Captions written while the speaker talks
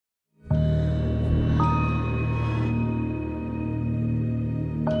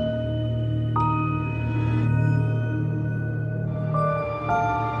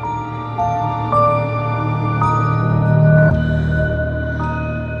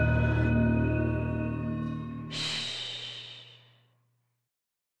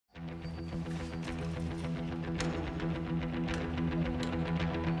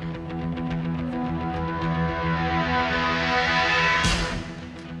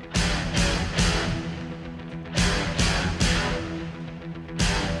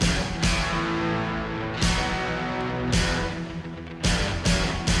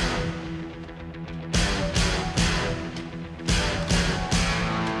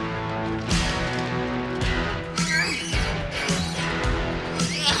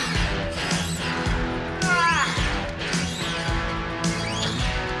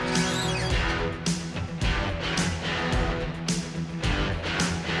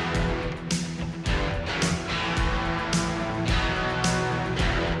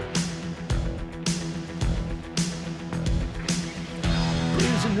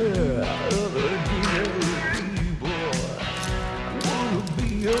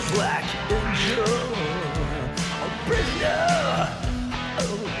a black angel, a prisoner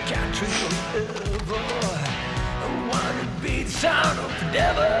of a country forever. I want to be the son of the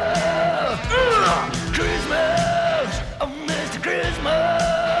devil. Christmas, oh Mr.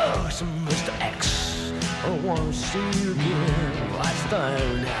 Christmas, Mr. X, I want to see you again. Last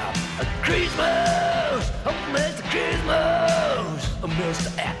time now. Christmas, oh Mr. Christmas, oh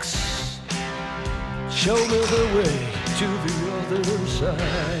Mr. X, show me the way to the other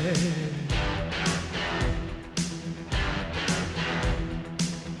side.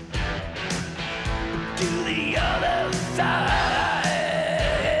 To the other side.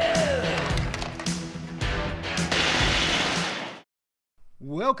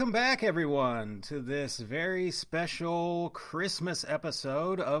 Welcome back, everyone, to this very special Christmas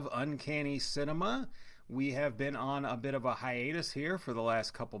episode of Uncanny Cinema. We have been on a bit of a hiatus here for the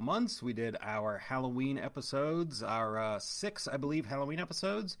last couple months. We did our Halloween episodes, our 6, I believe, Halloween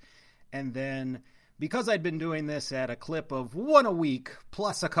episodes. And then, because I'd been doing this at a clip of one a week,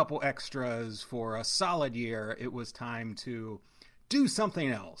 plus a couple extras for a solid year, it was time to do something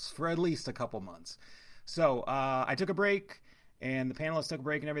else for at least a couple months. So I took a break, and the panelists took a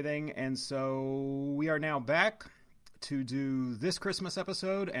break and everything, and so we are now back to do this Christmas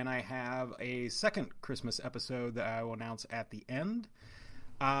episode, and I have a second Christmas episode that I will announce at the end.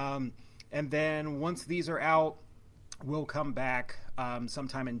 And then once these are out, we'll come back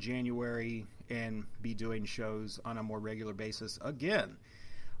sometime in January and be doing shows on a more regular basis again.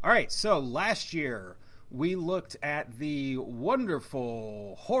 All right, so last year we looked at the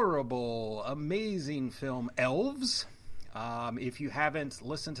wonderful, horrible, amazing film Elves. If you haven't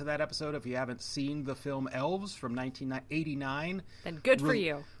listened to that episode, if you haven't seen the film Elves from 1989, then good for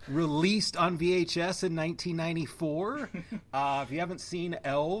you. Released on VHS in 1994. If you haven't seen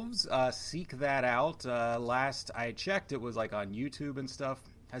Elves, seek that out. Last I checked, it was like on YouTube and stuff.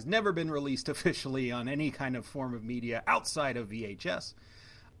 Has never been released officially on any kind of form of media outside of VHS.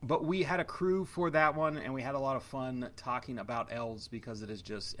 But we had a crew for that one, and we had a lot of fun talking about Elves because it is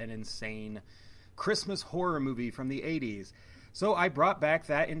just an insane Christmas horror movie from the 80s. So I brought back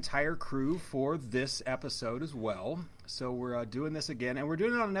that entire crew for this episode as well. So we're doing this again, and we're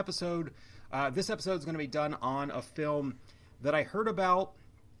doing it on an episode. This episode is going to be done on a film that I heard about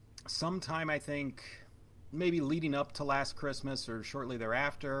sometime, I think, maybe leading up to last Christmas or shortly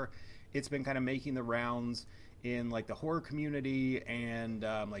thereafter. It's been kind of making the rounds in like the horror community, and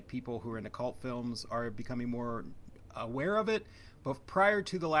like people who are into cult films are becoming more aware of it. But prior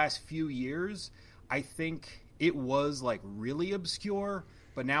to the last few years, I think it was like really obscure,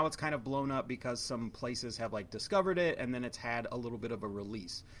 but now it's kind of blown up because some places have like discovered it, and then it's had a little bit of a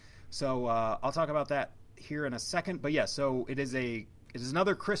release. So I'll talk about that here in a second. But yeah, so it is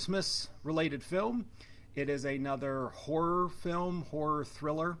another Christmas related film. It is another horror film, horror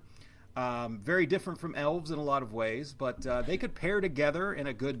thriller. Very different from Elves in a lot of ways, but they could pair together in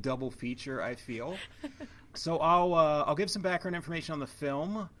a good double feature, I feel. So I'll give some background information on the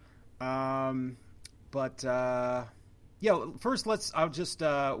film, but first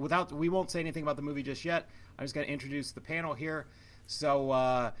we won't say anything about the movie just yet. I'm just going to introduce the panel here.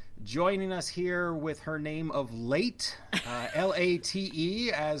 So joining us here with her name of Late, Late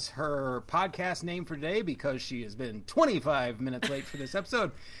as her podcast name for today because she has been 25 minutes late for this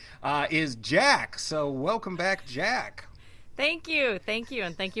episode, is Jack. So welcome back, Jack. Thank you,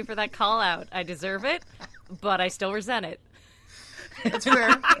 and thank you for that call out. I deserve it, but I still resent it. That's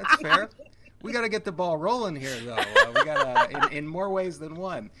fair. We got to get the ball rolling here, though. We got to in more ways than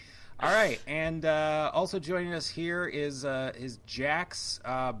one. All right, and also joining us here is Jack's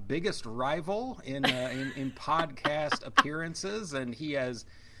biggest rival in podcast appearances, and he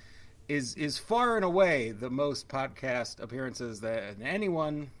is far and away the most podcast appearances than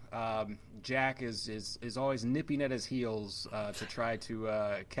anyone. Jack is always nipping at his heels to try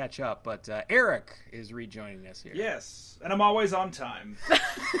to catch up, but Eric is rejoining us here. Yes, and I'm always on time.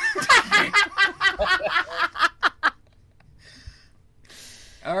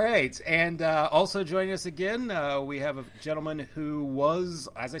 All right, and also joining us again, we have a gentleman who was,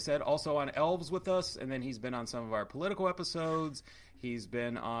 as I said, also on Elves with us, and then he's been on some of our political episodes. He's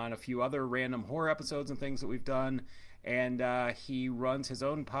been on a few other random horror episodes and things that we've done, and he runs his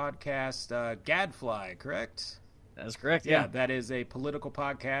own podcast, Gadfly, correct? That's correct, yeah. That is a political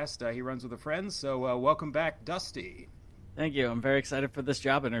podcast he runs with a friend, so welcome back, Dusty. Thank you. I'm very excited for this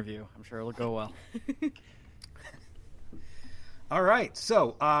job interview. I'm sure it'll go well. All right,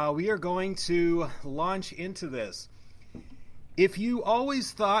 so we are going to launch into this. If you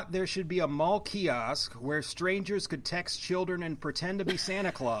always thought there should be a mall kiosk where strangers could text children and pretend to be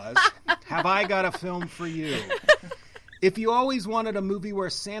Santa Claus, have I got a film for you. If you always wanted a movie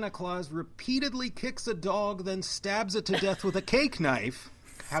where Santa Claus repeatedly kicks a dog, then stabs it to death with a cake knife,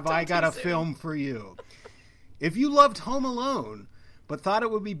 have I got a film for you. If you loved Home Alone, but thought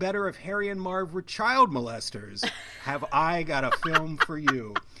it would be better if Harry and Marv were child molesters, have I got a film for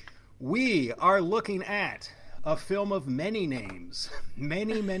you. We are looking at a film of many names.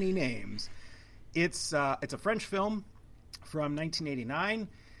 Many, many names. It's a French film from 1989.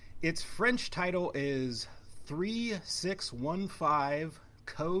 Its French title is 3615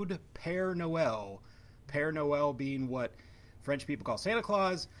 Code Père Noël. Père Noël being what French people call Santa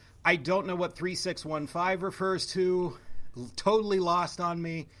Claus. I don't know what 3615 refers to. Totally lost on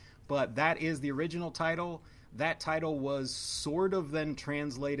me. But that is the original title. That title was sort of then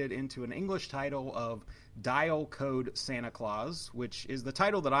translated into an English title of Dial Code Santa Claus, which is the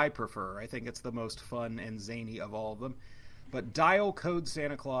title that I prefer. I think it's the most fun and zany of all of them. But Dial Code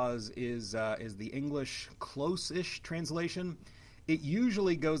Santa Claus is the English close-ish translation. It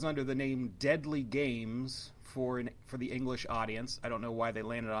usually goes under the name Deadly Games for the English audience. I don't know why they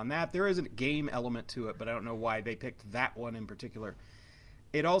landed on that. There is a game element to it, but I don't know why they picked that one in particular.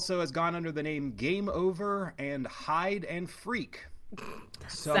 It also has gone under the name Game Over and Hide and Freak.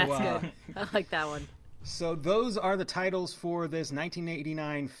 So, That's good. I like that one. So those are the titles for this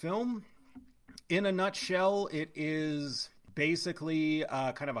 1989 film. In a nutshell, it is basically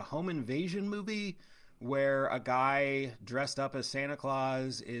kind of a home invasion movie where a guy dressed up as Santa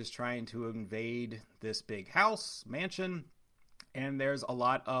Claus is trying to invade this big house, mansion, and there's a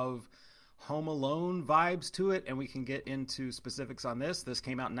lot of Home Alone vibes to it, and we can get into specifics on this. This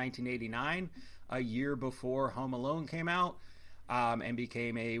came out in 1989, a year before Home Alone came out, and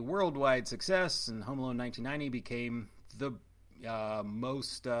became a worldwide success, and Home Alone 1990 became the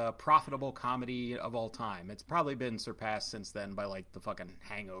most profitable comedy of all time. It's probably been surpassed since then by like the fucking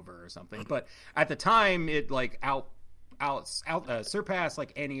Hangover or something. But at the time, it like surpassed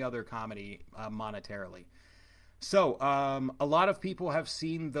like any other comedy monetarily. So a lot of people have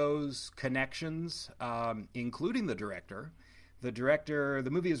seen those connections, including the director. The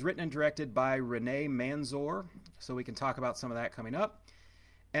movie is written and directed by René Manzor, so we can talk about some of that coming up.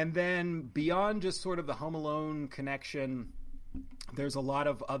 And then beyond just sort of the Home Alone connection, there's a lot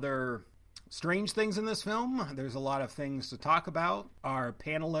of other strange things in this film. There's a lot of things to talk about. Our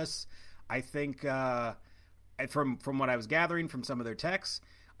panelists, I think, from what I was gathering from some of their texts,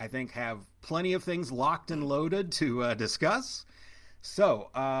 I think have plenty of things locked and loaded to discuss. So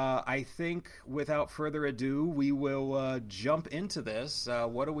I think without further ado, we will jump into this.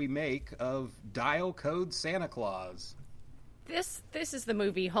 What do we make of Dial Code Santa Claus? This is the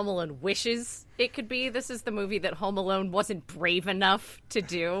movie Home Alone wishes it could be. This is the movie that Home Alone wasn't brave enough to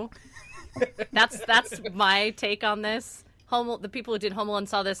do. That's my take on this. The people who did Home Alone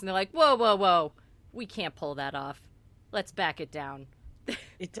saw this and they're like, whoa, we can't pull that off. Let's back it down.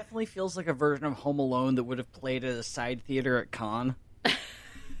 It definitely feels like a version of Home Alone that would have played at a side theater at Cannes.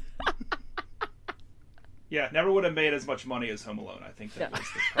 Yeah, never would have made as much money as Home Alone. I think that was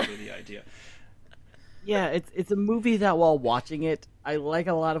probably the idea. Yeah, it's a movie that while watching it, I like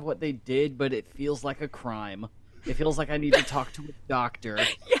a lot of what they did, but it feels like a crime. It feels like I need to talk to a doctor.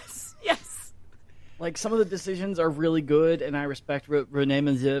 Yes. Like, some of the decisions are really good, and I respect what René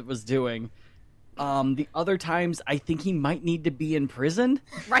Manzor was doing. The other times, I think he might need to be in prison.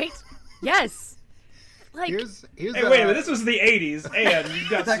 Right? Yes. Like, Here's Hey, wait a minute, this was the 80s, and you've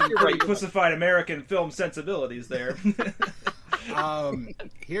got some great pussified American film sensibilities there.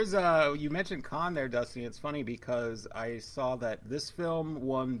 Here's you mentioned Cannes there, Dusty. It's funny because I saw that this film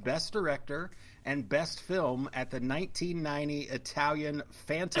won Best Director and Best Film at the 1990 Italian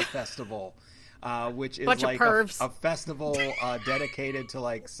Fanta Festival, which is Bunch of like pervs. a festival dedicated to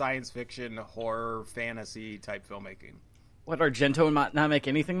like science fiction, horror, fantasy type filmmaking. What, Argento not make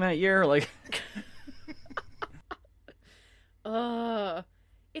anything that year? Like,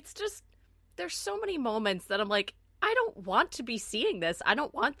 it's just, there's so many moments that I'm like, I don't want to be seeing this. I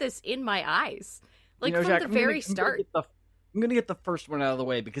don't want this in my eyes. Like, from Jack, the very start. I'm going to get the first one out of the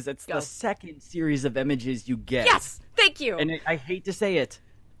way because it's Go. the second series of images you get. Yes! Thank you! And I hate to say it,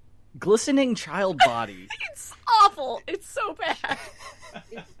 glistening child body. It's awful! It's so bad!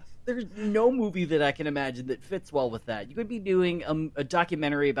 There's no movie that I can imagine that fits well with that. You could be doing a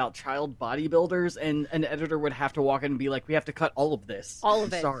documentary about child bodybuilders, and an editor would have to walk in and be like, we have to cut all of this. All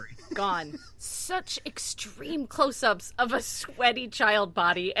of I'm it. Sorry. Gone. Such extreme close-ups of a sweaty child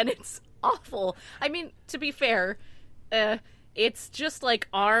body, and it's awful. I mean, to be fair, it's just like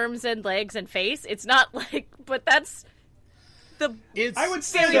arms and legs and face. It's not like, but that's I would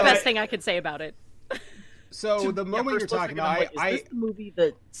say the best thing I could say about it. So the moment you're talking about, is this the movie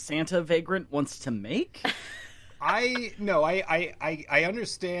that Santa Vagrant wants to make? I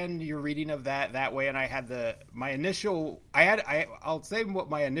understand your reading of that way, and I had I'll say what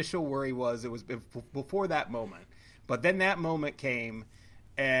my initial worry was. It was before that moment, but then that moment came,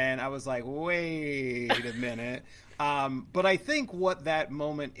 and I was like, wait a minute. But I think what that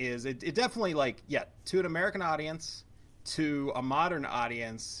moment is, it definitely, like, yeah, to an American audience, to a modern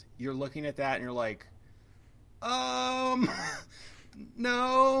audience, you're looking at that and you're like,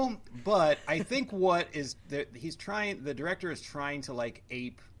 no, but I think what is the director is trying to, like,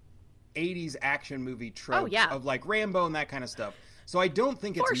 ape 80s action movie tropes of, like, Rambo and that kind of stuff. So I don't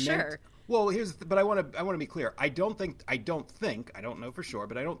think it's sure. Well, but I want to be clear. I don't know for sure,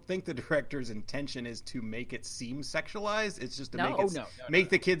 but I don't think the director's intention is to make it seem sexualized. It's just to make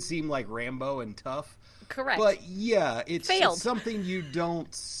the kids seem like Rambo and tough. Correct. But yeah, it's something you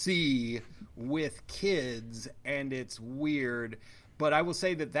don't see with kids, and it's weird. But I will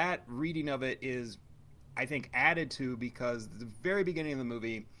say that reading of it is, I think, added to because the very beginning of the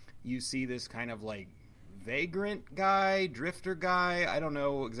movie, you see this kind of, like, vagrant guy, drifter guy. I don't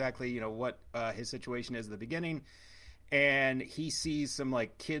know exactly, what his situation is at the beginning. And he sees some,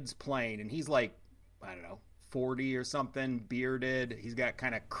 like, kids playing, and he's like, I don't know, 40 or something, bearded. He's got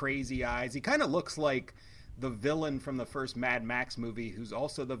kind of crazy eyes. He kind of looks like the villain from the first Mad Max movie, who's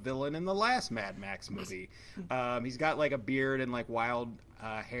also the villain in the last Mad Max movie. He's got, like, a beard and, like, wild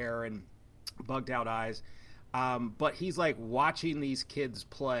hair and bugged out eyes. But he's, like, watching these kids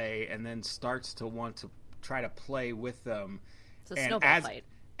play and then starts to want to try to play with them. It's a snowball fight.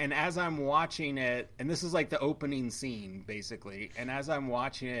 And as I'm watching it, and this is like the opening scene, basically, and as I'm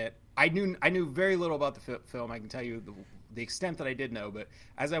watching it, I knew very little about the film. I can tell you the extent that I did know, but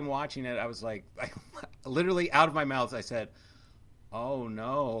as I'm watching it, I was like, literally out of my mouth, I said, oh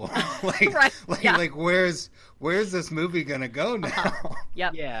no. Like where's this movie gonna go now?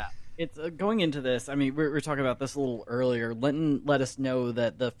 Yep. Yeah. It's going into this. I mean, we were talking about this a little earlier. Linton let us know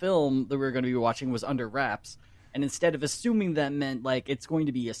that the film that we were going to be watching was under wraps, and instead of assuming that meant, like, it's going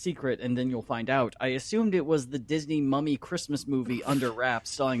to be a secret and then you'll find out, I assumed it was the Disney Mummy Christmas movie Under Wraps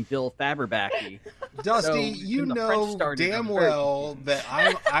starring Bill Faberbacky. Dusty, you know damn well that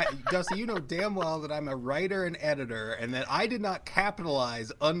I'm a writer and editor, and that I did not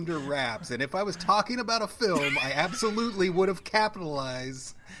capitalize Under Wraps. And if I was talking about a film, I absolutely would have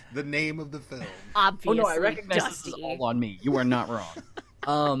capitalized the name of the film. Obviously, no, I recognize Dusty. This is all on me. You are not wrong.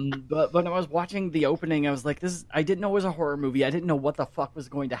 But when I was watching the opening, I was like, I didn't know it was a horror movie. I didn't know what the fuck was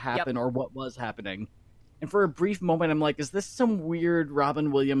going to happen or what was happening. And for a brief moment, I'm like, is this some weird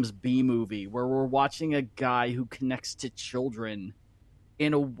Robin Williams B movie where we're watching a guy who connects to children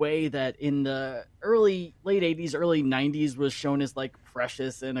in a way that in the late 80s, early 90s was shown as, like,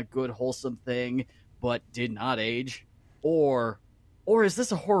 precious and a good, wholesome thing, but did not age? Or is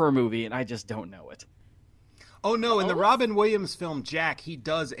this a horror movie and I just don't know it? Oh, no, in the Robin Williams film, Jack, he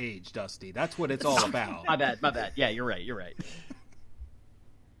does age, Dusty. That's what it's all about. My bad. Yeah, you're right.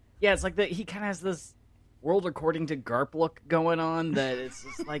 Yeah, it's like he kind of has this World According to Garp look going on that it's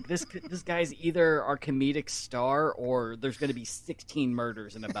just like this guy's either our comedic star or there's going to be 16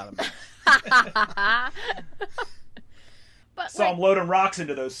 murders in about a month. Saw him loading rocks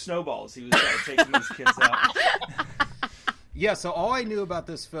into those snowballs. He was taking these kids out. Yeah, so all I knew about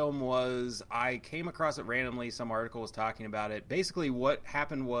this film was I came across it randomly. Some article was talking about it. Basically, what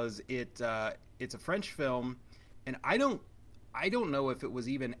happened was it's a French film, and I don't know if it was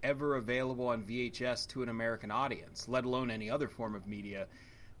even ever available on VHS to an American audience, let alone any other form of media.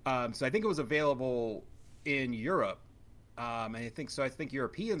 So I think it was available in Europe. And I think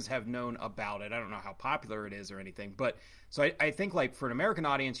Europeans have known about it. I don't know how popular it is or anything, but so I think, like, for an American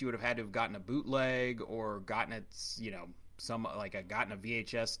audience, you would have had to have gotten a bootleg or gotten it, gotten a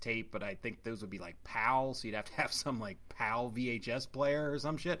VHS tape, but I think those would be like PAL, so you'd have to have some, like, PAL VHS player or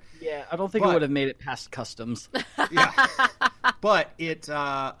some shit. Yeah, I don't think it would have made it past customs. Yeah, but it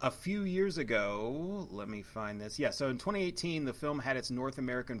a few years ago, let me find this. Yeah, so in 2018, the film had its North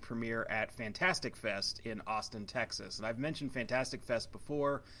American premiere at Fantastic Fest in Austin, Texas, and I've mentioned Fantastic Fest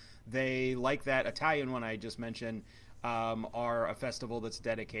before. They, like that Italian one I just mentioned, are a festival that's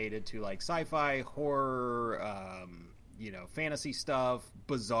dedicated to, like, sci-fi, horror, fantasy stuff,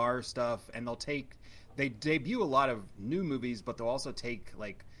 bizarre stuff, and they debut a lot of new movies, but they'll also take,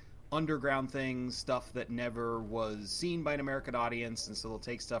 like, underground things, stuff that never was seen by an American audience, and so they'll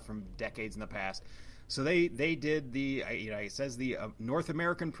take stuff from decades in the past. So they did it says the North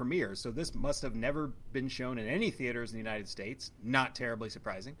American premiere, so this must have never been shown in any theaters in the United States. Not terribly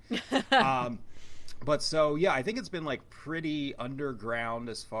surprising. But so, yeah, I think it's been, like, pretty underground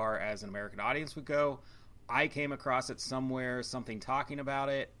as far as an American audience would go. I came across it somewhere, something talking about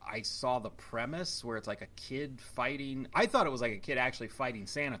it. I saw the premise where it's like a kid fighting. I thought it was like a kid actually fighting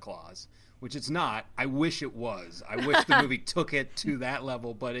Santa Claus, which it's not. I wish it was. I wish the movie took it to that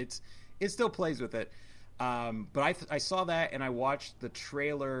level, but it still plays with it. But I saw that, and I watched the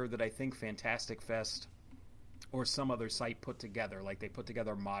trailer that I think Fantastic Fest or some other site put together. Like, they put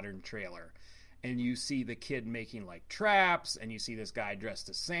together a modern trailer. And you see the kid making, like, traps, and you see this guy dressed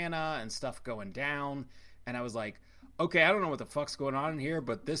as Santa and stuff going down. And I was like, okay, I don't know what the fuck's going on in here,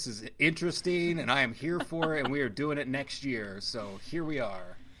 but this is interesting, and I am here for it, and we are doing it next year. So here we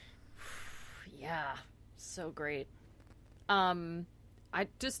are. Yeah, so great.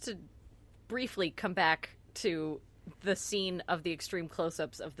 Just to briefly come back to the scene of the extreme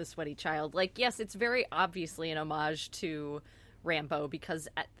close-ups of the sweaty child. Like, yes, it's very obviously an homage to Rambo because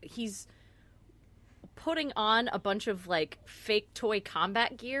he's putting on a bunch of, like, fake toy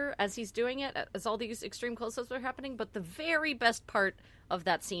combat gear as he's doing it, as all these extreme close-ups are happening. But the very best part of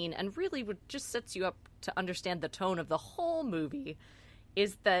that scene, and really what just sets you up to understand the tone of the whole movie,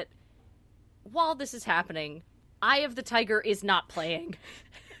 is that while this is happening, Eye of the Tiger is not playing.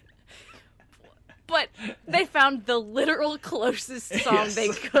 But they found the literal closest song they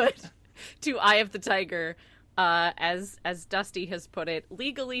could to Eye of the Tiger. As Dusty has put it,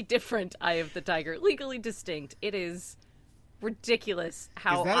 legally different Eye of the Tiger, legally distinct. It is ridiculous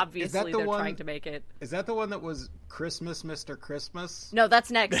how obviously they're trying to make it. Is that the one that was Christmas, Mr. Christmas? No, that's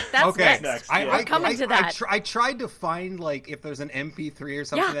next. That's okay. next. We're coming to that. I tried to find, like, if there's an MP3 or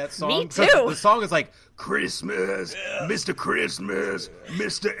something of that song. Me too. The song is like, Christmas, Mr. Christmas,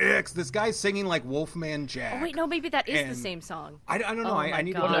 Mr. X. This guy's singing like Wolfman Jack. Oh, wait, no, maybe that is the same song. I don't know. Oh I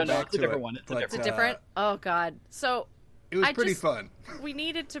need to go God. back it's a to different it. one. It's a different? Oh, God. So It was pretty fun. We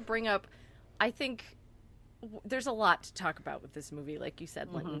needed to bring up, I think, there's a lot to talk about with this movie, like you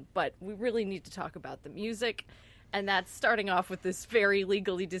said, Linton, but we really need to talk about the music, and that's starting off with this very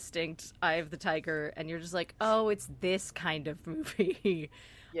legally distinct Eye of the Tiger, and you're just like, oh, it's this kind of movie.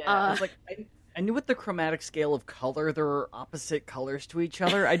 Yeah, it's like, I knew with the chromatic scale of color, there were opposite colors to each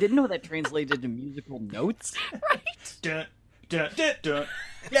other. I didn't know that translated to musical notes. Right? Dun, dun, dun, dun.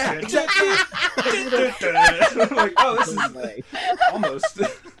 Yeah, exactly. Like, oh, this is almost.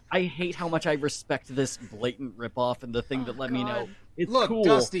 I hate how much I respect this blatant ripoff and the thing that let me know it's Look, cool.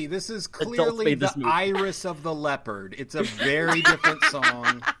 Dusty, this is clearly the Iris of the Leopard. It's a very different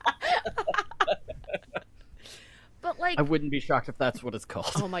song. But, like, I wouldn't be shocked if that's what it's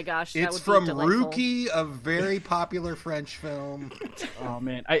called. oh my gosh, that It's would from be delightful. Rookie, a very popular French film. Oh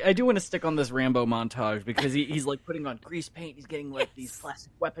man, I do want to stick on this Rambo montage because he's like putting on grease paint. He's getting like these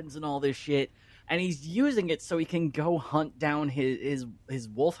classic weapons and all this shit, and he's using it so he can go hunt down his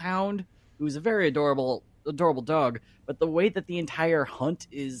wolfhound, who's a very adorable dog. But the way that the entire hunt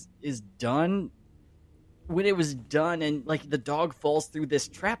is done, when it was done, and like the dog falls through this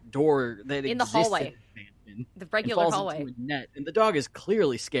trap door that in the exists hallway. in the mansion, The regular falls hallway. into a net, and the dog is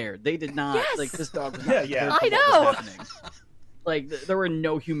clearly scared. They did not like this dog. Was not Yeah. prepared for I what was know. happening. Like there were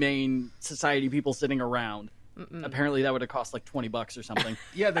no humane society people sitting around. Apparently, that would have cost like $20 or something.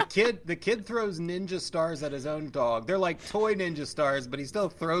 Yeah, the kid throws ninja stars at his own dog. They're like toy ninja stars, but he still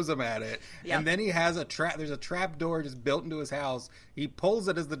throws them at it. Yep. And then he has a trap. There's a trap door just built into his house. He pulls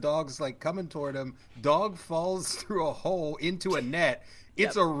it as the dog's like coming toward him. Dog falls through a hole into a net.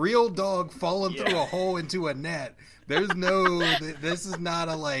 It's a real dog falling through a hole into a net. There's no. This is not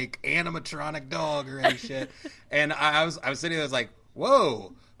a like animatronic dog or any shit. And I was sitting there, I was like,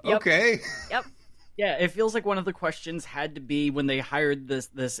 whoa, okay. Yep. Yeah, it feels like one of the questions had to be when they hired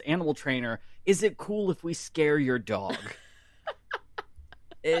this animal trainer, is it cool if we scare your dog?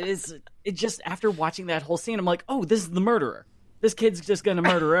 It just, after watching that whole scene, I'm like, oh, this is the murderer. This kid's just going to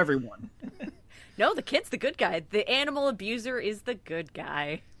murder everyone. No, the kid's the good guy. The animal abuser is the good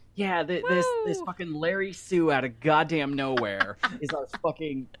guy. Yeah, this fucking Larry Sue out of goddamn nowhere is our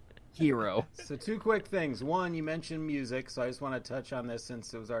fucking hero. So 2 quick things. One, you mentioned music, so I just want to touch on this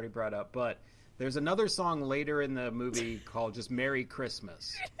since it was already brought up, but there's another song later in the movie called just Merry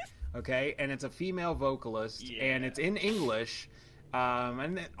Christmas, okay? And it's a female vocalist, and it's in English,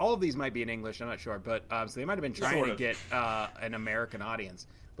 and all of these might be in English, I'm not sure, but so they might have been trying to get an American audience.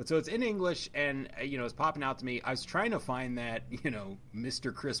 But so it's in English, and, it's popping out to me. I was trying to find that,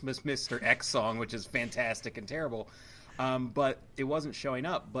 Mr. Christmas, Mr. X song, which is fantastic and terrible, but it wasn't showing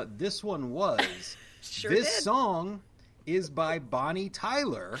up. But this one was. This song is by Bonnie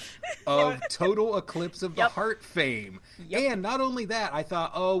Tyler of Total Eclipse of the Heart fame. And not only that, I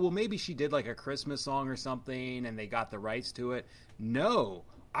thought, oh, well, maybe she did like a Christmas song or something and they got the rights to it. No,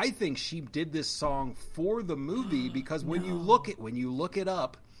 I think she did this song for the movie because when you look it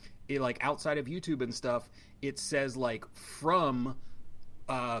up, like outside of YouTube and stuff, it says like from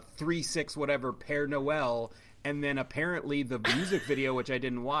 3-6 whatever Père Noël, and then apparently the music video, which I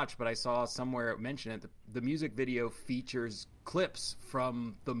didn't watch, but I saw somewhere mention it, the music video features clips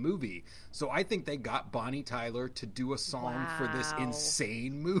from the movie. So I think they got Bonnie Tyler to do a song for this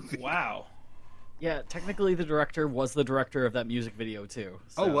insane movie. Wow. Yeah, technically the director was the director of that music video too.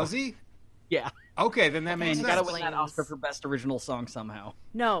 So. Oh, was he? Yeah. Okay, then that makes You sense. gotta win that Oscar for Best Original Song somehow.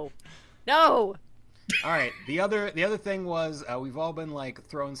 No. All right. The other thing was we've all been like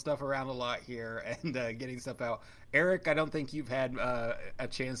throwing stuff around a lot here and getting stuff out. Eric, I don't think you've had a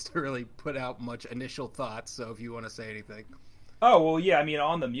chance to really put out much initial thoughts. So if you want to say anything. Oh well, yeah. I mean,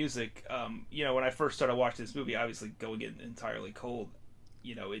 on the music, when I first started watching this movie, obviously going in entirely cold,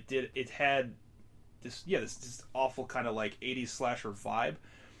 it had this awful kind of like 80s slasher vibe,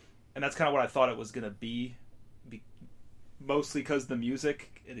 and that's kind of what I thought it was gonna be mostly because the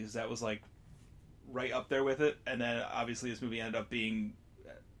music, that was like right up there with it. And then obviously this movie ended up being,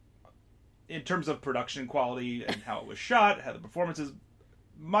 in terms of production quality and how it was shot, how the performances,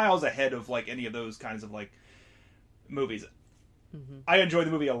 miles ahead of like any of those kinds of like movies. Mm-hmm. I enjoy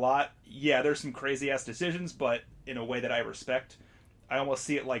the movie a lot. Yeah, there's some crazy ass decisions, but in a way that I respect. I almost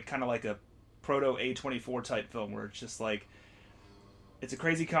see it like kind of like a proto A24 type film where it's just like, it's a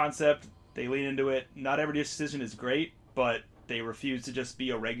crazy concept, they lean into it, not every decision is great, but they refuse to just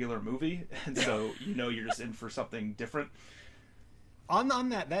be a regular movie, and so you're just in for something different. On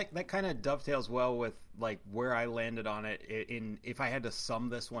that kind of dovetails well with like where I landed on it. If I had to sum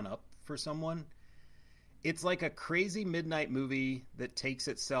this one up for someone, it's like a crazy midnight movie that takes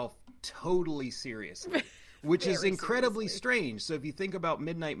itself totally seriously, which is incredibly strange. So if you think about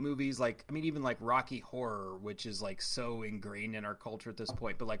midnight movies, like, I mean, even like Rocky Horror, which is like so ingrained in our culture at this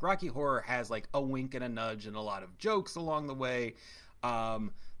point, but like Rocky Horror has like a wink and a nudge and a lot of jokes along the way.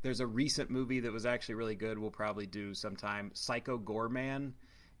 There's a recent movie that was actually really good. We'll probably do sometime. Psycho Goreman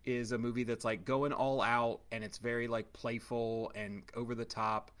is a movie that's like going all out, and it's very like playful and over the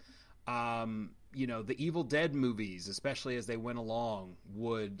top. The Evil Dead movies, especially as they went along,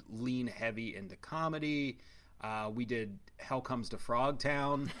 would lean heavy into comedy. We did Hell Comes to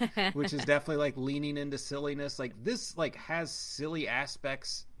Frogtown, which is definitely like leaning into silliness. Like this like has silly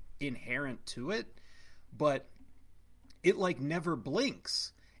aspects inherent to it, but it like never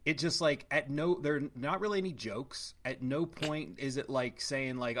blinks. It just like there are not really any jokes. At no point is it like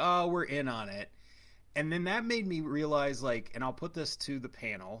saying like, oh, we're in on it. And then that made me realize, like, and I'll put this to the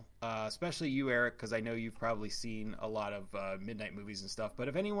panel, especially you, Eric, because I know you've probably seen a lot of midnight movies and stuff. But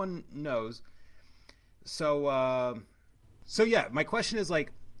if anyone knows, so yeah, my question is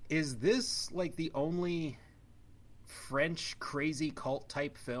like, is this like the only French crazy cult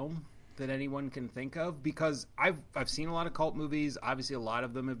type film that anyone can think of? Because I've seen a lot of cult movies. Obviously, a lot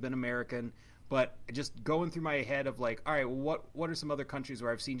of them have been American. But just going through my head of like, all right, well, what are some other countries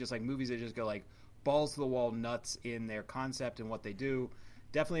where I've seen just like movies that just go like balls to the wall nuts in their concept and what they do?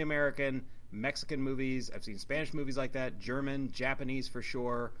 Definitely American, Mexican movies. I've seen Spanish movies like that, German, Japanese for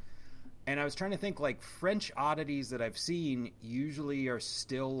sure. And I was trying to think like French oddities that I've seen usually are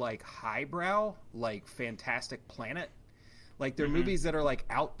still like highbrow, like Fantastic Planet. Like they're movies that are like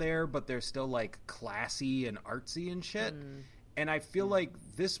out there, but they're still like classy and artsy and shit. And I feel like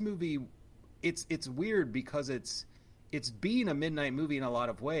this movie, it's weird because it's being a midnight movie in a lot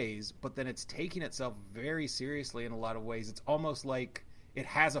of ways, but then it's taking itself very seriously in a lot of ways. It's almost like it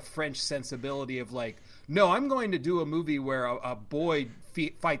has a French sensibility of like, no, I'm going to do a movie where a boy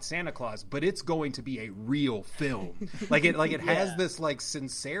fights Santa Claus, but it's going to be a real film. It has this like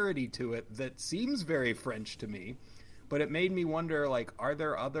sincerity to it that seems very French to me. But it made me wonder, like, are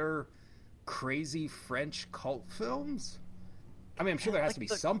there other crazy French cult films? I mean, I'm sure there has to be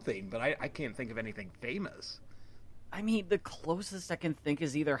something, but I can't think of anything famous. I mean, the closest I can think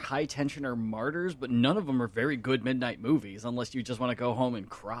is either High Tension or Martyrs, but none of them are very good midnight movies unless you just want to go home and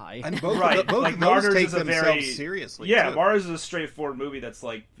cry. And both, right. both like of Martyrs those take is a themselves very seriously. Yeah, too. Martyrs is a straightforward movie that's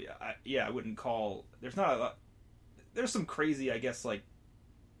like, I wouldn't call. There's not a lot. There's some crazy, I guess, like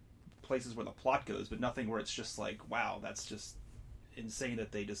places where the plot goes, but nothing where it's just like, wow, that's just insane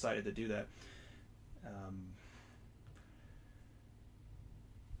that they decided to do that.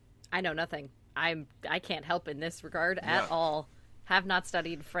 I know nothing. I can't help in this regard at all. Have not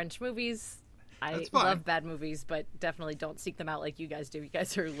studied French movies. I love bad movies, but definitely don't seek them out like you guys do. You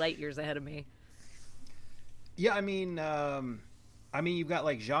guys are light years ahead of me. Yeah, I mean, you've got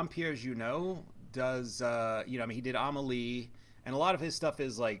like Jean-Pierre Jeunet does, he did Amélie, and a lot of his stuff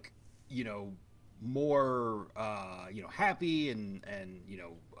is like, more, happy and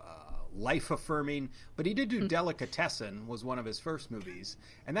life-affirming. But he did do Delicatessen, was one of his first movies.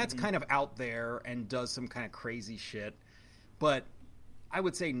 And that's kind of out there and does some kind of crazy shit. But I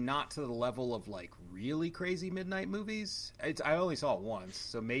would say not to the level of, like, really crazy midnight movies. I only saw it once,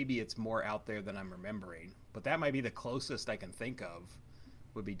 so maybe it's more out there than I'm remembering. But that might be the closest I can think of,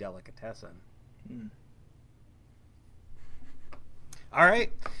 would be Delicatessen. All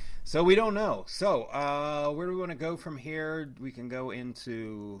right. So we don't know. So where do we want to go from here? We can go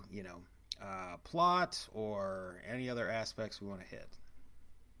into, plot or any other aspects we want to hit.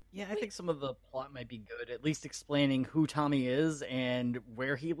 Yeah, I think some of the plot might be good, at least explaining who Tommy is and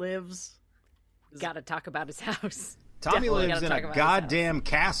where he lives. Got to talk about his house. Tommy Definitely lives in gotta a talk about his house. goddamn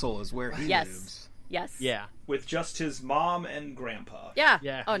castle is where he lives. Yes. Yeah. With just his mom and grandpa. Yeah.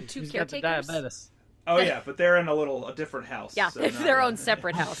 Yeah. Oh, and two He's got the caretakers. diabetes. Oh yeah, but they're in a different house. Yeah, so it's their own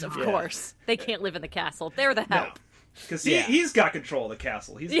separate house, of Yeah. course. They can't live in the castle. They're the help. Because Yeah. he's got control of the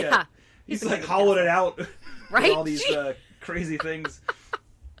castle. He's Yeah. he's the like king of the hollowed it out Right? with all these crazy things.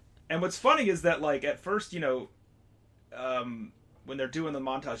 And what's funny is that, like, at first, when they're doing the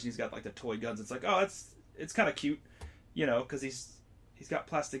montage and he's got like the toy guns, it's like, oh, it's kind of cute, because he's got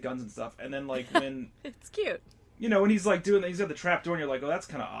plastic guns and stuff. And then, like, when It's cute. when he's like doing, he's got the trap door, and you're like, oh, that's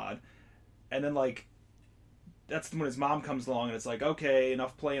kind of odd. And then, like, that's when his mom comes along, and it's like, okay,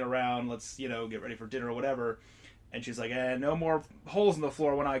 enough playing around, let's get ready for dinner or whatever. And she's like, no more holes in the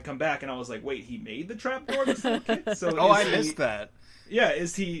floor when I come back. And I was like, wait, he made the trap door, this little kid? So I missed that. Yeah,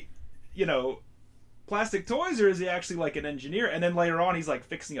 is he, plastic toys, or is he actually like an engineer? And then later on, he's like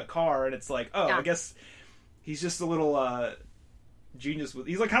fixing a car, and it's like, oh, Yeah. I guess he's just a little genius.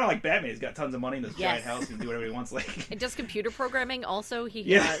 He's like kind of like Batman. He's got tons of money in this giant house. He can do whatever he wants. Like, It does computer programming also. He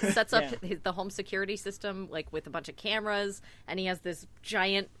Yeah. sets up Yeah. the home security system, like, with a bunch of cameras, and he has this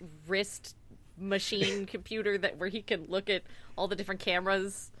giant wrist machine computer where he can look at all the different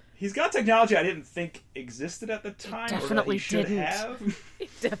cameras. he's got technology I didn't think existed at the time, or that definitely he should didn't. have.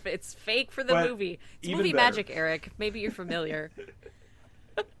 It's fake for the But movie. It's even movie better. magic, Eric. Maybe you're familiar.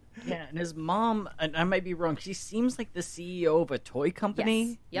 Yeah, and his mom, and I might be wrong, she seems like the CEO of a toy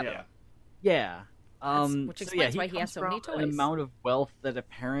company. Yes. Yep. Yeah. Yeah. Which explains why he has comes so many from An toys. amount of wealth that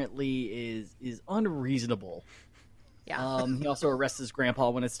apparently is unreasonable. Yeah. He also arrests his grandpa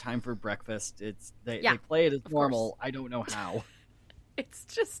when it's time for breakfast. They play it as of normal. I don't know how.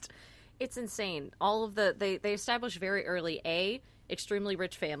 It's insane. All of they establish very early, A, extremely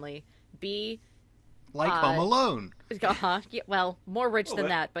rich family, B, Like Home Alone. yeah, well, more rich than but-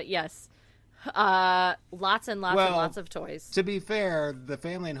 that, but yes. Lots and lots and Well, lots of toys. To be fair, the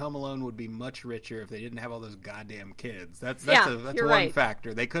family in Home Alone would be much richer if they didn't have all those goddamn kids. That's Yeah, one you're right.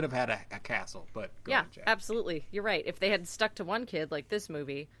 factor. They could have had a castle, but go Yeah, ahead, Jack. absolutely. You're right. If they had stuck to one kid like this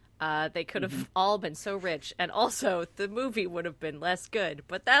movie, they could Mm-hmm. have all been so rich, and also the movie would have been less good.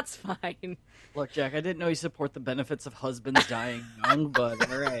 But that's fine. Look, Jack, I didn't know you support the benefits of husbands dying young, but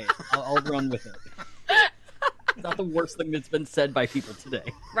all right, I'll run with it. It's not the worst thing that's been said by people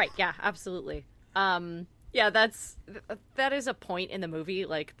today. Right? Yeah, absolutely. Yeah, that is a point in the movie.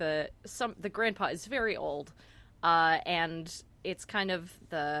 Like the grandpa is very old, and it's kind of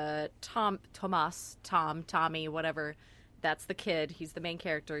the Tommy, whatever. That's the kid. He's the main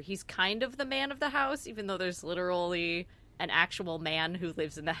character. He's kind of the man of the house, even though there's literally an actual man who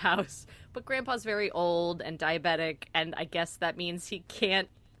lives in the house. But Grandpa's very old and diabetic, and I guess that means he can't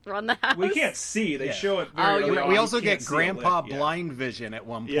run the house. We can't see. They Yeah. show it. Oh, Very you're early right. on. We You also can't get see a Grandpa lick, yeah. blind vision at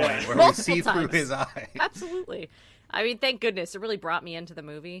one point Yeah. where we Multiple see through times. his eye. Absolutely. I mean, thank goodness. It really brought me into the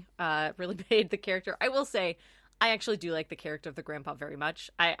movie. Really made the character. I will say, I actually do like the character of the grandpa very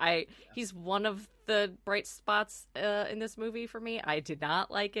much. He's one of the bright spots in this movie for me. I did not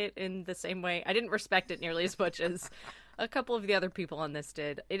like it in the same way. I didn't respect it nearly as much as a couple of the other people on this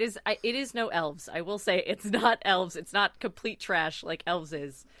did. It is no elves. I will say it's not elves. It's not complete trash like Elves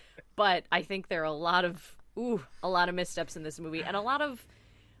is. But I think there are a lot of missteps in this movie, and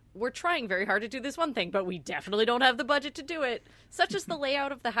we're trying very hard to do this one thing, but we definitely don't have the budget to do it. Such as the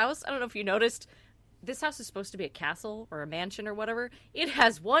layout of the house. I don't know if you noticed, this house is supposed to be a castle or a mansion or whatever. It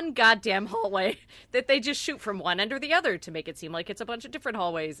has one goddamn hallway that they just shoot from one end or the other to make it seem like it's a bunch of different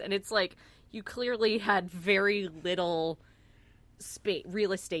hallways. And it's like, you clearly had very little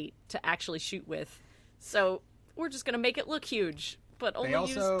real estate to actually shoot with. So we're just going to make it look huge, but only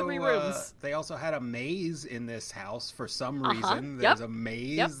use 3 rooms. They also had a maze in this house for some reason. Yep. There's a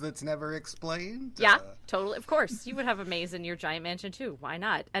maze Yep. that's never explained. Yeah, totally. Of course. You would have a maze in your giant mansion too. Why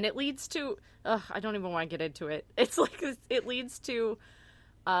not? And it leads to... I don't even want to get into it. It's like... It leads to,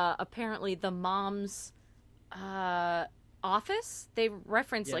 apparently, the mom's office. They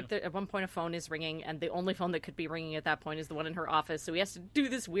reference Yeah. like at one point a phone is ringing, and the only phone that could be ringing at that point is the one in her office. So he has to do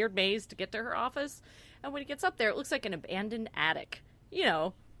this weird maze to get to her office. And when he gets up there, it looks like an abandoned attic. You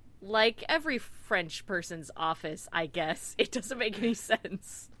know, like every French person's office, I guess. It doesn't make any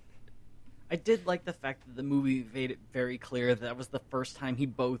sense. I did like the fact that the movie made it very clear that was the first time he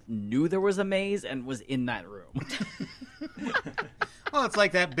both knew there was a maze and was in that room. Well, it's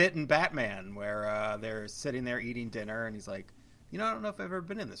like that bit in Batman where they're sitting there eating dinner, and he's like, I don't know if I've ever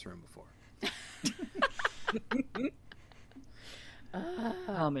been in this room before.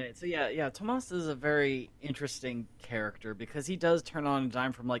 Oh man, so yeah, Tomas is a very interesting character because he does turn on a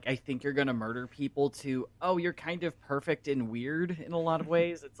dime from like, I think you're gonna murder people to, oh, you're kind of perfect and weird in a lot of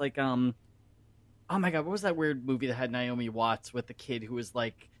ways. It's like, oh my god, what was that weird movie that had Naomi Watts with the kid who was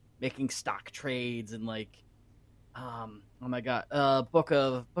like making stock trades and like, oh my god, book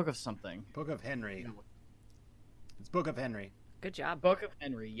of something. Book of Henry. It's Book of Henry. Good job. Book of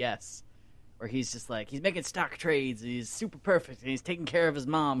Henry, yes. Where he's just like, he's making stock trades, and he's super perfect, and he's taking care of his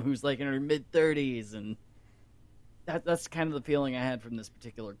mom, who's like in her mid-30s, and that's kind of the feeling I had from this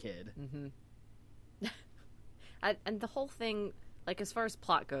particular kid. Mm-hmm. And the whole thing, like as far as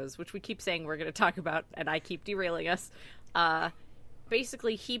plot goes, which we keep saying we're going to talk about, and I keep derailing us,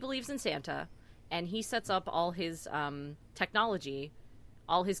 basically he believes in Santa, and he sets up all his technology,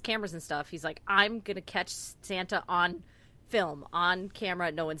 all his cameras and stuff. He's like, I'm going to catch Santa on film, on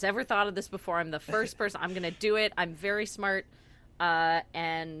camera. No one's ever thought of this before. I'm the first person. I'm going to do it. I'm very smart.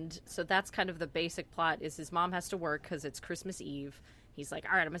 And so that's kind of the basic plot, is his mom has to work because it's Christmas Eve. He's like,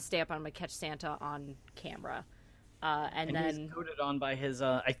 all right, I'm going to stay up. I'm going to catch Santa on camera. And then he's coded on by his,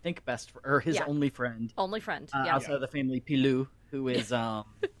 I think, his only friend. Only friend, outside of the family, Pilou, who is,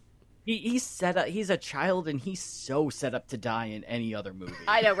 he's set up. He's a child, and he's so set up to die in any other movie.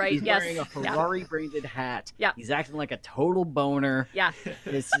 I know, right? He's Yes. wearing a Ferrari-branded hat. Yeah. He's acting like a total boner. Yeah.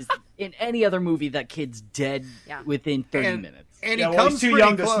 This is in any other movie, that kid's dead within 30 minutes. And he Well, comes he's too pretty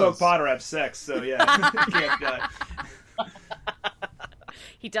young to close. smoke pot or have sex, so yeah, he can't die.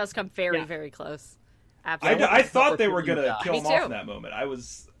 He does come very, Yeah. very close. Absolutely. I thought they were gonna kill Me him off too. in that moment. I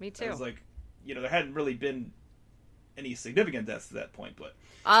was Me I was too. like, there hadn't really been any significant deaths to that point, but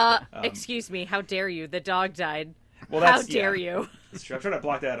Excuse me. How dare you? The dog died. well, How that's dare you? It's true. I'm trying to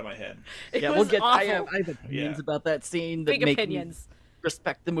block that out of my head. It Yeah, was we'll get. awful. I have opinions Yeah. about that scene that Big make opinions. me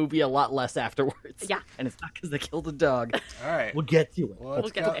respect the movie a lot less afterwards. Yeah. And it's not because they killed a dog. All right. We'll get to it. Well, let's,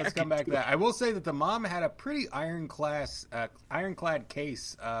 We'll get go, there. let's come back to that. I will say that the mom had a pretty ironclad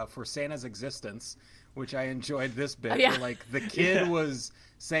case for Santa's existence, which I enjoyed this bit. Yeah. Where, like the kid was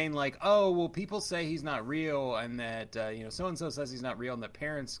saying, like, "Oh, well, people say he's not real, and that so and so says he's not real, and that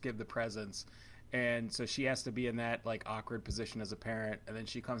parents give the presents." And so she has to be in that like awkward position as a parent, and then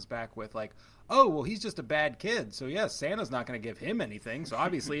she comes back with like, "Oh, well, he's just a bad kid, so yeah, Santa's not going to give him anything, so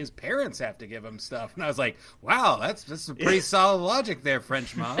obviously his parents have to give him stuff." And I was like, "Wow, that's a pretty solid logic there,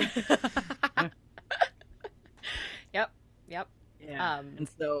 French mom." Yep. Yeah. And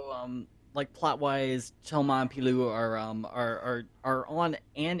so, like plot wise, Chelma and Pilou are on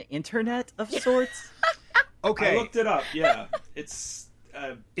an internet of sorts. Okay, I looked it up. Yeah, it's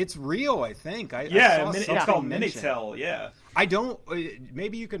real, I think. I saw it's something called mentioned. Minitel. Yeah. I don't.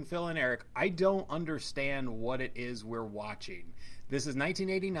 Maybe you can fill in, Eric. I don't understand what it is we're watching. This is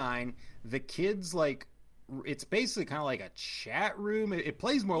 1989. The kids like. It's basically kind of like a chat room. It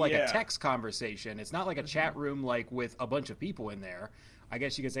plays more like a text conversation. It's not like a chat room like with a bunch of people in there. I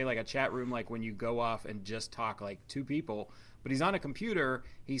guess you could say like a chat room like when you go off and just talk like two people. But he's on a computer.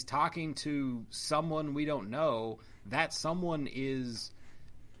 He's talking to someone we don't know. That someone is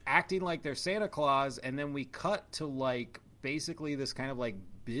acting like they're Santa Claus, and then we cut to like basically this kind of like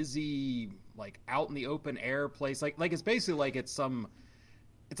busy like out in the open air place. Like it's basically like it's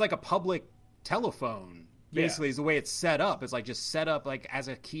like a public telephone. Basically, is the way it's set up. It's like just set up like as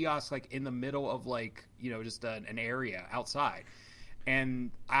a kiosk, like in the middle of like just an area outside.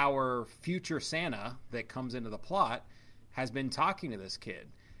 And our future Santa that comes into the plot has been talking to this kid,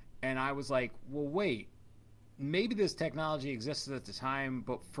 and I was like, well, wait. Maybe this technology existed at the time,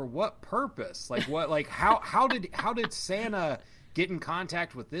 but for what purpose? Like what? Like how did Santa get in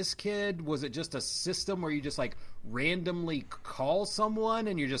contact with this kid? Was it just a system where you just like randomly call someone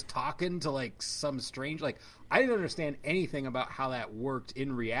and you're just talking to like some strange, like I didn't understand anything about how that worked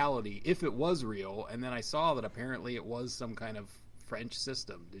in reality, if it was real. And then I saw that apparently it was some kind of French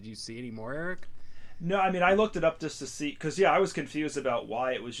system. Did you see any more, Eric? No, I mean I looked it up just to see because I was confused about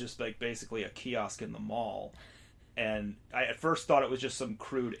why it was just like basically a kiosk in the mall, and I at first thought it was just some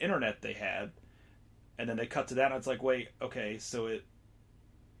crude internet they had. And then they cut to that, and it's like, wait, okay, so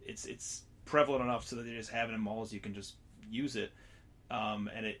it's prevalent enough so that they just have it in malls. You can just use it. And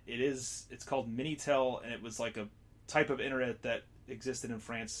it's called Minitel, and it was like a type of internet that existed in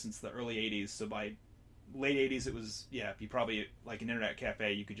France since the early 80s. So by late 80s, it was, you probably, like an internet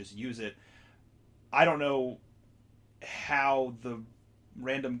cafe, you could just use it. I don't know how the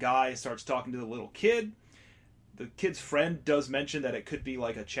random guy starts talking to the little kid. The kid's friend does mention that it could be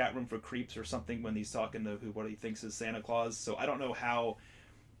like a chat room for creeps or something when he's talking to what he thinks is Santa Claus. So I don't know how.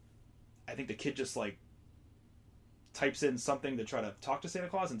 I think the kid just like types in something to try to talk to Santa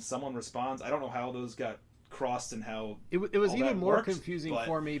Claus and someone responds. I don't know how those got crossed and how it was even more works, confusing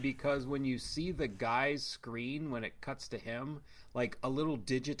for me because when you see the guy's screen when it cuts to him, like a little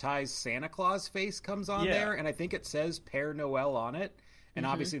digitized Santa Claus face comes on there, and I think it says Père Noël on it. And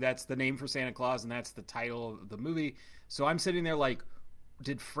obviously that's the name for Santa Claus, and that's the title of the movie. So I'm sitting there like,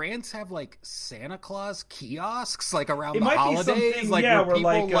 did France have like Santa Claus kiosks like around the holidays? Like were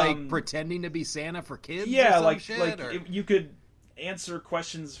people like pretending to be Santa for kids? Yeah, or you could answer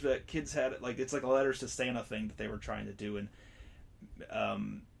questions that kids had. Like it's like a letters to Santa thing that they were trying to do, and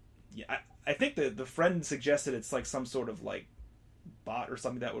I think the friend suggested it's like some sort of like bot or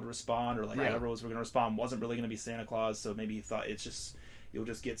something that would respond, or like whoever was going to respond wasn't really going to be Santa Claus. So maybe he thought you'll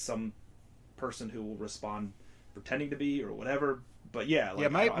just get some person who will respond pretending to be or whatever. But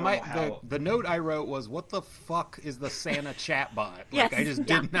the note I wrote was, what the fuck is the Santa chatbot? Like I just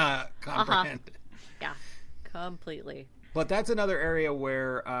did not comprehend it. Yeah, completely. But that's another area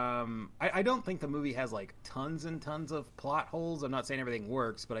where I don't think the movie has like tons and tons of plot holes. I'm not saying everything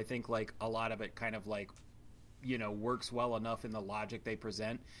works, but I think like a lot of it kind of like, works well enough in the logic they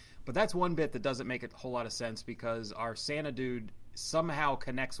present. But that's one bit that doesn't make a whole lot of sense because our Santa dude somehow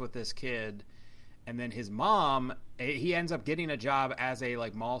connects with this kid, and then his mom, he ends up getting a job as a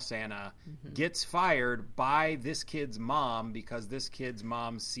like mall Santa, gets fired by this kid's mom because this kid's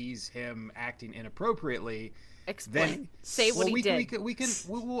mom sees him acting inappropriately. Explain. Say what he did.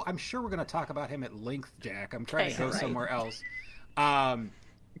 I'm sure we're going to talk about him at length, Jack. I'm trying to go somewhere else.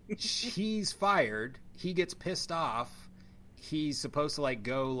 He's fired. He gets pissed off. He's supposed to like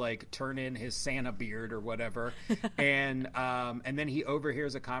go like turn in his Santa beard or whatever, and then he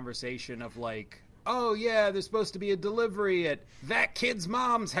overhears a conversation of like, oh yeah, there's supposed to be a delivery at that kid's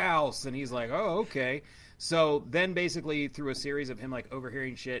mom's house, and he's like, oh okay. So then basically through a series of him like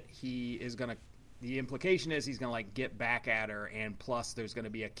overhearing shit, the implication is he's gonna like get back at her, and plus there's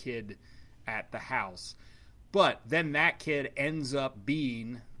gonna be a kid at the house. But then that kid ends up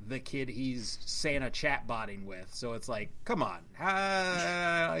being the kid he's Santa chatbotting with. So it's like, come on,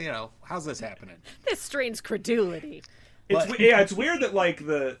 how's this happening? This strains credulity. It's weird that like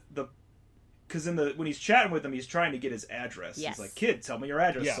because when he's chatting with him, he's trying to get his address. Yes. He's like, kid, tell me your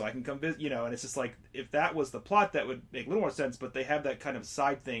address so I can come visit. And it's just like, if that was the plot, that would make a little more sense. But they have that kind of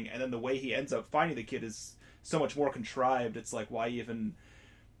side thing, and then the way he ends up finding the kid is so much more contrived. It's like, why even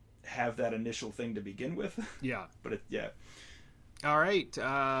have that initial thing to begin with? Yeah. But All right.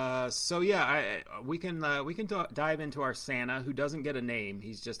 We can dive into our Santa, who doesn't get a name.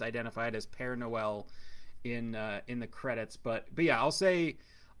 He's just identified as Père Noël in the credits. But yeah, I'll say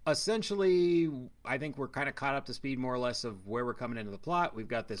essentially, I think we're kind of caught up to speed more or less of where we're coming into the plot. We've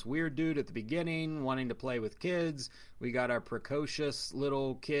got this weird dude at the beginning wanting to play with kids. We got our precocious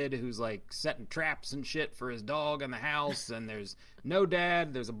little kid who's like setting traps and shit for his dog in the house. And there's no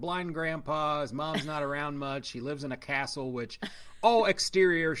dad. There's a blind grandpa. His mom's not around much. He lives in a castle, which all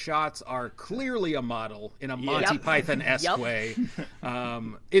exterior shots are clearly a model in a Monty Python-esque way.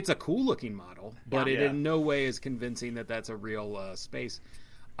 It's a cool looking model, but it in no way is convincing that that's a real space.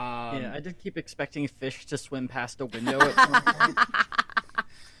 I did keep expecting fish to swim past a window at some point.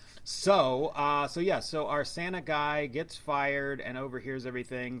 So our Santa guy gets fired and overhears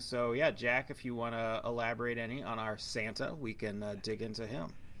everything. So yeah, Jack, if you want to elaborate any on our Santa, we can dig into him.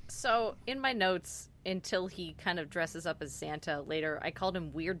 So in my notes, until he kind of dresses up as Santa later, I called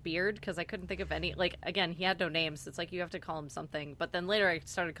him Weird Beard because I couldn't think of any. Like, again, he had no names. It's like you have to call him something. But then later I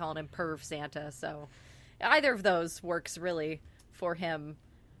started calling him Perv Santa. So either of those works really for him.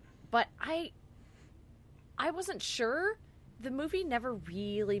 But I wasn't sure. The movie never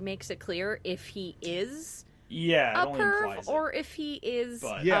really makes it clear if he is a perv or if he is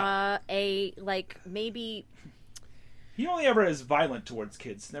a, like, maybe... He only ever is violent towards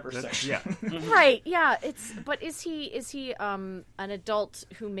kids, never sexual. Yeah. Right, yeah. But is he an adult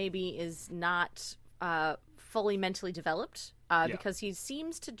who maybe is not fully mentally developed? Because he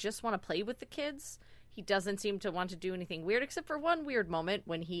seems to just want to play with the kids. He doesn't seem to want to do anything weird, except for one weird moment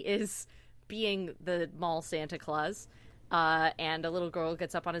when he is being the mall Santa Claus, and a little girl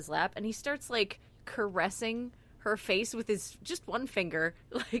gets up on his lap, and he starts, like, caressing her face with his just one finger,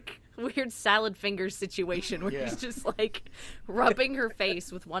 like weird salad fingers situation where he's just like rubbing her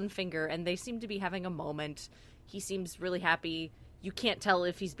face with one finger, and they seem to be having a moment. He seems really happy. You can't tell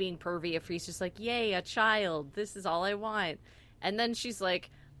if he's being pervy, if he's just like, yay, a child, this is all I want. And then she's like,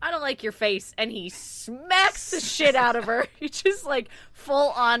 I don't like your face, and he smacks the shit out of her. He just like full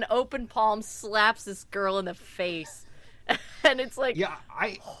on open palm slaps this girl in the face. And it's like, yeah,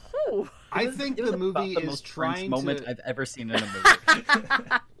 I think the movie the is most trying French to. moment I've ever seen in a movie.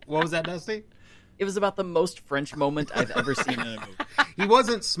 What was that, Dusty? It was about the most French moment I've ever seen in a movie. He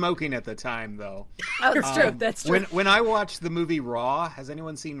wasn't smoking at the time, though. oh, that's true. That's true. When I watched the movie Raw, has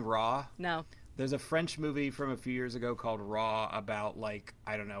anyone seen Raw? No. There's a French movie from a few years ago called Raw about, like,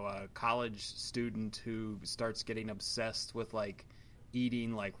 I don't know, a college student who starts getting obsessed with, like,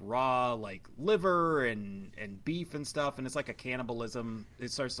 eating, like, raw, like, liver and beef and stuff, and it's like a cannibalism.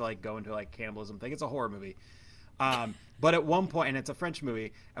 It starts to, like, go into, like, cannibalism thing. It's a horror movie. But at one point, and it's a French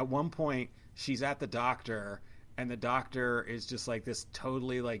movie, at one point, she's at the doctor, and the doctor is just like this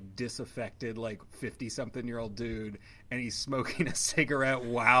totally like disaffected like 50-something-year-old dude, and he's smoking a cigarette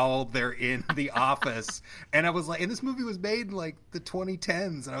while they're in the office. And I was like, and this movie was made in like the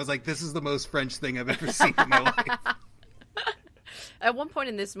 2010s, and I was like, this is the most French thing I've ever seen in my life. At one point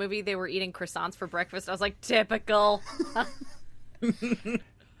in this movie, they were eating croissants for breakfast. I was like, typical.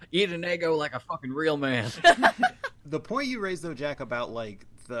 Eat an Eggo like a fucking real man. The point you raised though, Jack, about like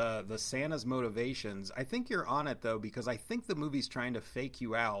the Santa's motivations, I think you're on it though, because I think the movie's trying to fake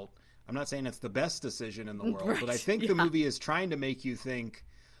you out. I'm not saying it's the best decision in the world, right, but I think the movie is trying to make you think,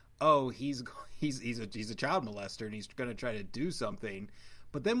 oh, he's a child molester and he's going to try to do something.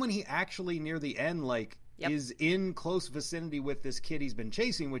 But then when he actually near the end like is in close vicinity with this kid he's been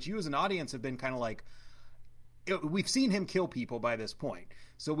chasing, which you as an audience have been kind of like, we've seen him kill people by this point.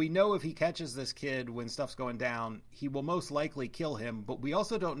 So we know if he catches this kid when stuff's going down, he will most likely kill him, but we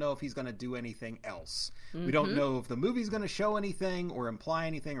also don't know if he's going to do anything else. Mm-hmm. We don't know if the movie's going to show anything or imply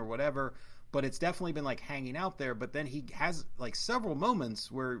anything or whatever, but it's definitely been like hanging out there. But then he has like several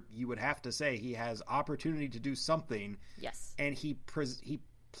moments where you would have to say he has opportunity to do something. Yes. And he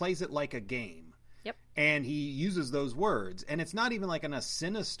plays it like a game. Yep. And he uses those words. And it's not even like in a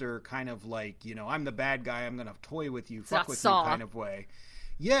sinister kind of like, you know, I'm the bad guy, I'm going to toy with you, fuck with you kind of way.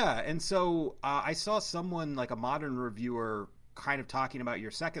 Yeah, and so I saw someone, like a modern reviewer, kind of talking about your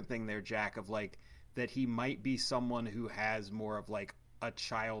second thing there, Jack, of like that he might be someone who has more of like a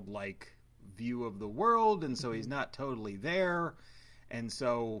childlike view of the world, and so he's not totally there, and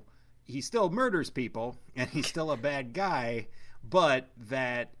so he still murders people, and he's still a bad guy, but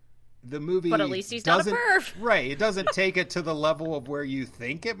that the movie But at least he's not a perv. Right, it doesn't take it to the level of where you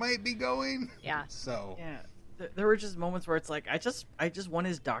think it might be going. Yeah. So... Yeah. There were just moments where it's like, I just want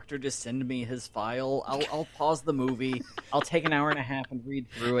his doctor to send me his file. I'll pause the movie. I'll take an hour and a half and read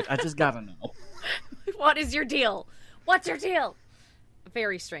through it. I just gotta know. What is your deal? What's your deal?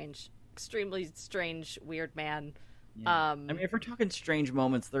 Very strange. Extremely strange, weird man. Yeah. I mean, if we're talking strange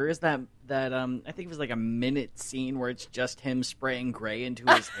moments, there is that I think it was like a minute scene where it's just him spraying gray into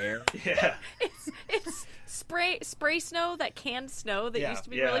his hair. Yeah. It's spray snow, that canned snow that used to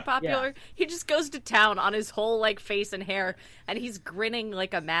be Yeah. really popular. Yeah. He just goes to town on his whole like face and hair, and he's grinning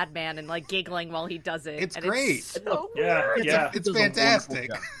like a madman and like giggling while he does it. It's and great. It's so Yeah, weird. yeah. It's It does a fantastic.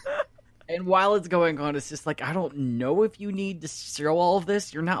 wonderful job. And while it's going on, it's just like, I don't know if you need to show all of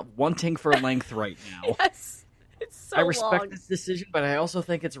this. You're not wanting for length right now. Yes. It's so I respect long. this decision, but I also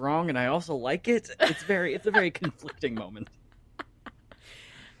think it's wrong, and I also like it. It's a very conflicting moment.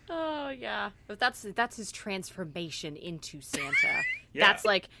 Oh yeah, but that's his transformation into Santa. Yeah. That's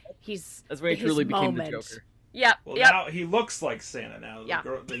like That's when he his truly became moment. the Joker. Yep. Well, yep. now he looks like Santa now. Yeah. The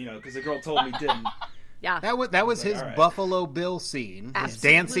girl, because the girl told me he didn't. Yeah. That was Like, his all right. Buffalo Bill scene. His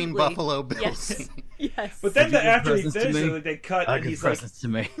dancing Absolutely. Buffalo Bill Yes. scene. Yes. But then Did you give after he presents to finishes, me? like, they cut and Give he's like presents to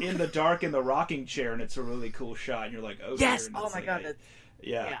me. in the dark in the rocking chair, and it's a really cool shot. And you're like, oh, Yes! dear, and Oh it's my like, god! That,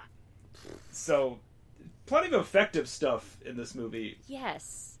 yeah. yeah. So, plenty of effective stuff in this movie.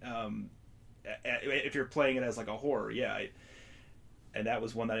 Yes. If you're playing it as like a horror, yeah. And that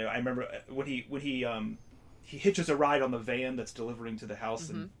was one that I remember when he hitches a ride on the van that's delivering to the house,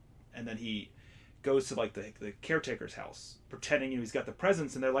 and then he goes to like the caretaker's house, pretending he's got the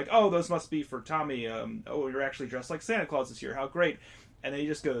presents, and they're like, "Oh, those must be for Tommy. Oh, you're actually dressed like Santa Claus this year. How great!" And then he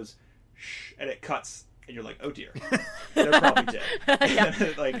just goes, "Shh," and it cuts, and you're like, "Oh dear, they're probably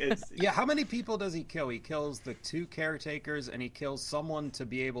dead." Like it's Yeah, how many people does he kill? He kills the two caretakers, and he kills someone to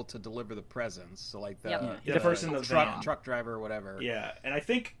be able to deliver the presents. So like the, Yep. the person in the van. truck driver or whatever. Yeah, and I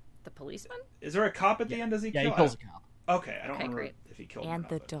think The policeman is there a cop at the end? Does he? Yeah, kill? he kills a cop. Okay, I don't Okay, remember great. if he killed him or and not,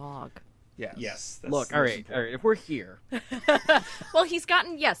 the but- dog. Yes. Look, the all most right. important. If we're here, Well,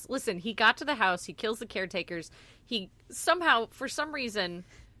 listen, he got to the house, he kills the caretakers, he somehow, for some reason,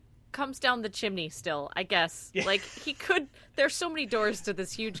 comes down the chimney still, I guess. Yeah. Like, there's so many doors to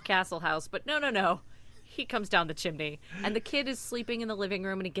this huge castle house, but no. He comes down the chimney, and the kid is sleeping in the living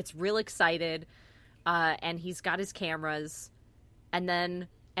room, and he gets real excited, and he's got his cameras, and then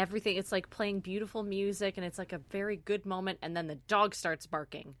everything, it's like playing beautiful music, and it's like a very good moment, and then the dog starts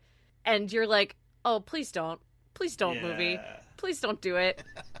barking. And you're like, oh, please don't, movie. Please don't do it.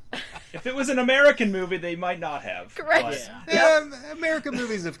 If it was an American movie, they might not have. Correct. But American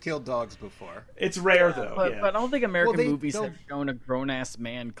movies have killed dogs before. it's rare, though. but I don't think American movies they'll- have shown a grown-ass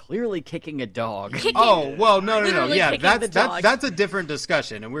man clearly kicking a dog. Oh, well, no. Literally Yeah, kicking the dog. that's a different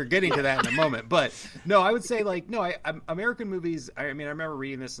discussion, and we're getting to that in a moment. But no, I would say American movies. I remember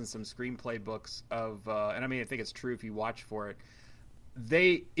reading this in some screenplay books of, and I think it's true if you watch for it.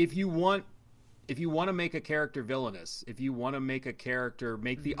 If you want to make a character villainous, if you want to make a character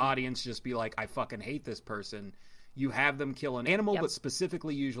make the audience just be like, I fucking hate this person, you have them kill an animal, but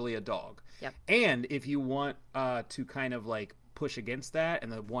specifically usually a dog. Yep. And if you want to kind of like push against that,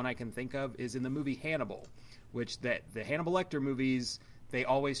 and the one I can think of is in the movie Hannibal, which the Hannibal Lecter movies, they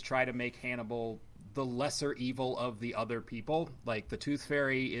always try to make Hannibal the lesser evil of the other people. Like the Tooth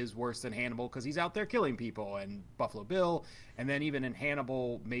Fairy is worse than Hannibal because he's out there killing people, and Buffalo Bill, and then even in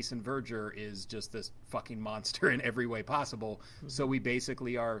Hannibal, Mason Verger is just this fucking monster in every way possible. So we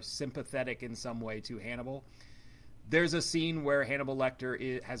basically are sympathetic in some way to Hannibal. There's a scene where Hannibal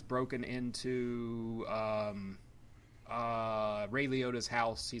Lecter has broken into Ray Liotta's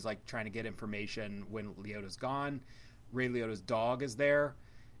house. He's like trying to get information when Liotta's gone. Ray Liotta's dog is there,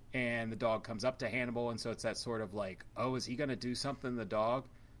 and the dog comes up to Hannibal, and so it's that sort of like, oh, is he going to do something to the dog?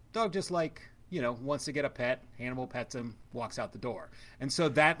 Dog just like, wants to get a pet. Hannibal pets him, walks out the door. And so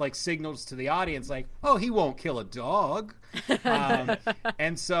that like signals to the audience like, oh, he won't kill a dog.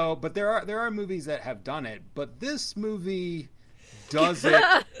 And so, but there are movies that have done it, but this movie does it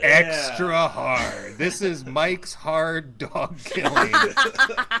extra hard. This is Mike's hard dog killing.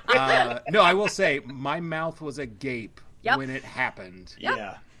 No, I will say my mouth was agape when it happened. Yep.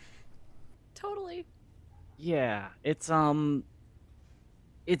 Yeah. Totally. Yeah, it's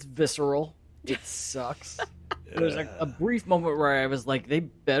visceral. It sucks. There's a brief moment where I was like, they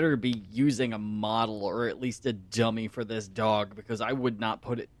better be using a model or at least a dummy for this dog, because I would not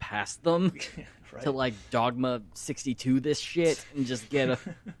put it past them Right. to like Dogma 62 this shit and just get a...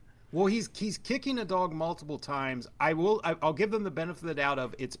 Well, he's kicking a dog multiple times. I'll give them the benefit of the doubt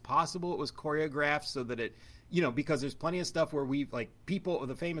of it's possible it was choreographed so that it, because there's plenty of stuff where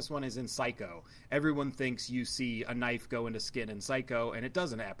the famous one is in Psycho. Everyone thinks you see a knife go into skin in Psycho, and it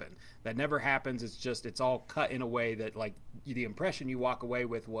doesn't happen. That never happens. It's all cut in a way that like the impression you walk away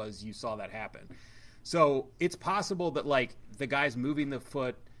with was you saw that happen. So it's possible that like the guy's moving the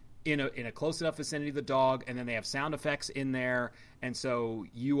foot in a close enough vicinity of the dog, and then they have sound effects in there, and so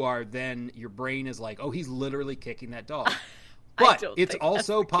your brain is like, oh, he's literally kicking that dog. But it's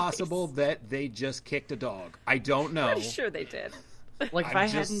also possible that they just kicked a dog. I don't know. I'm sure they did. Like if I'm I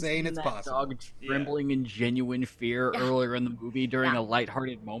just hadn't saying seen it's that possible. dog trembling in genuine fear earlier in the movie during a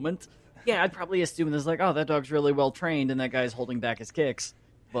lighthearted moment, I'd probably assume there's like, oh, that dog's really well trained and that guy's holding back his kicks.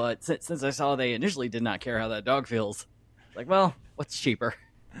 But since I saw they initially did not care how that dog feels, like, well, what's cheaper?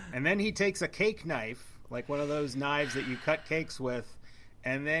 And then he takes a cake knife, like one of those knives that you cut cakes with,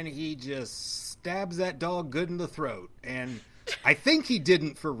 and then he just stabs that dog good in the throat. And I think he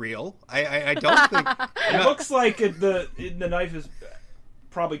didn't for real. I don't think... It looks like the knife is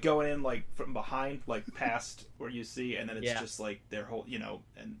probably going in like from behind, like past where you see, and then it's just like their whole,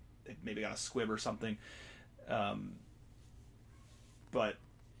 and they maybe got a squib or something. But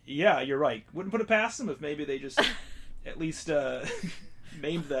yeah, you're right. Wouldn't put it past them if maybe they just at least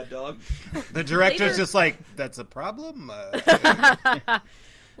maimed that dog. The director's just like, that's a problem?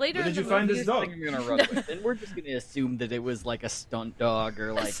 Later Where did in you the find movie, this dog? We're gonna run with. And we're just gonna assume that it was like a stunt dog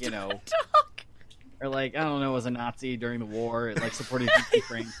or like dog. or like, I don't know, was a Nazi during the war. It like supported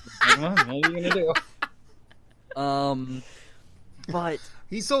Ukraine. What are you gonna do? But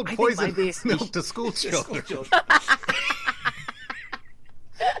He sold I think poison my biggest milk issue- to school children.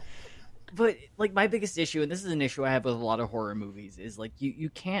 But like my biggest issue, and this is an issue I have with a lot of horror movies, is like you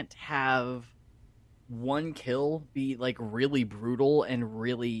can't have one kill be like really brutal and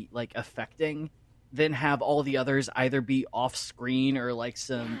really like affecting, then have all the others either be off screen or like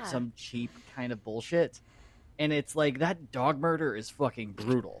some cheap kind of bullshit. And it's like that dog murder is fucking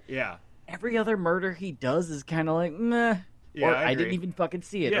brutal. Yeah. Every other murder he does is kind of like meh. Yeah, Or I I didn't agree. even fucking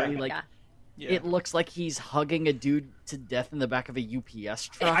see it. Yeah. Or he like it looks like he's hugging a dude to death in the back of a UPS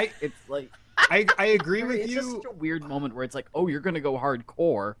truck. It's like I agree with it's you. just such a weird moment where it's like, oh, you're going to go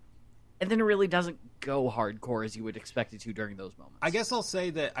hardcore, and then it really doesn't go hardcore as you would expect it to during those moments. I guess I'll say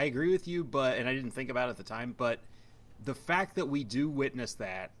that I agree with you, and I didn't think about it at the time, but the fact that we do witness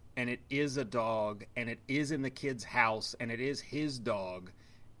that, and it is a dog, and it is in the kid's house, and it is his dog,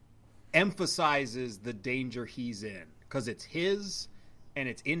 emphasizes the danger he's in. Because it's his, and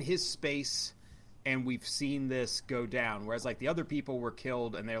it's in his space, and we've seen this go down. Whereas, like, the other people were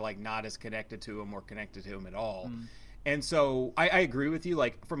killed, and they're, like, not as connected to him or connected to him at all. Mm. And so I agree with you.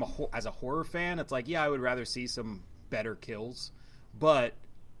 Like, as a horror fan, it's like, yeah, I would rather see some better kills. But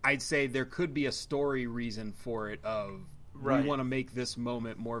I'd say there could be a story reason for it of we want to make this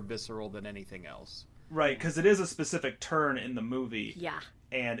moment more visceral than anything else. Right, because it is a specific turn in the movie. Yeah.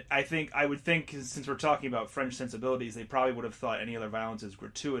 And I would think, since we're talking about French sensibilities, they probably would have thought any other violence is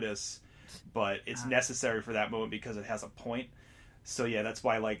gratuitous, but it's necessary for that moment because it has a point. So yeah, that's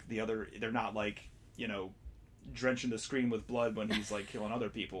why, like, they're not, like, you know, drenching the screen with blood when he's, like, killing other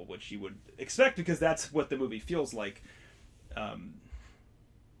people, which you would expect because that's what the movie feels like.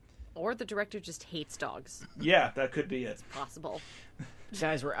 Or the director just hates dogs. Yeah, that could be it. It's possible.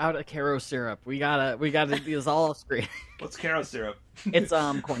 Guys, we're out of Caro syrup. We gotta do this all off screen. What's Caro syrup? It's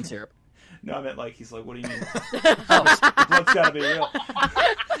corn syrup. No, I meant, like, he's like, what do you mean? The blood's gotta be real.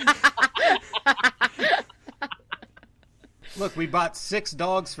 Look, we bought 6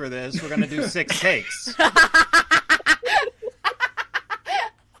 dogs for this. We're gonna do 6 takes. Can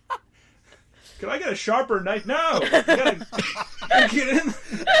I get a sharper knife? No! You gotta get in.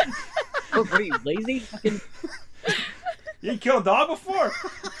 Oh, what are you, lazy? You killed a dog before?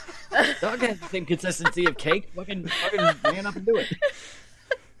 Dog has the same consistency of cake. Fucking man up and do it.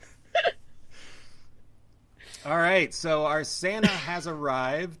 All right, so our Santa has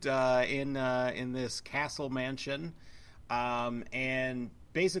arrived in this castle mansion, and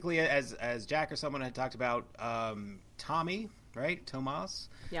basically, as Jack or someone had talked about, Tommy, right, Tomas,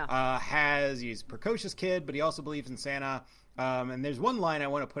 he's a precocious kid, but he also believes in Santa. And there's one line I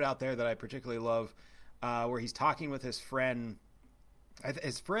want to put out there that I particularly love, where he's talking with his friend.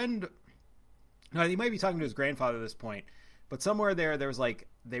 No, he might be talking to his grandfather at this point, but somewhere there was, like,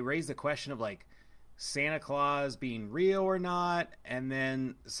 they raised the question of, like, Santa Claus being real or not, and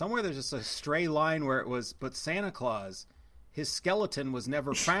then somewhere there's just a stray line where it was, but Santa Claus, his skeleton was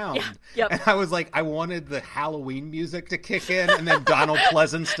never found. And I was like, I wanted the Halloween music to kick in and then Donald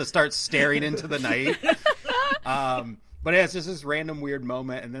Pleasance to start staring into the night. But it's just this random weird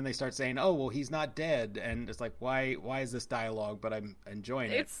moment, and then they start saying, oh, well, he's not dead. And it's like, why is this dialogue? But I'm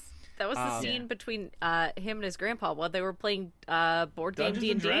enjoying it. That was the scene between him and his grandpa while they were playing board game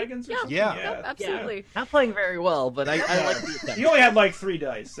D&D. Dragons or something? Yeah, absolutely. Yeah. Not playing very well, but I like the attempt. He only had, like, 3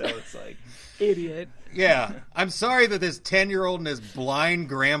 dice, so it's like... Idiot. Yeah. I'm sorry that this 10-year-old and his blind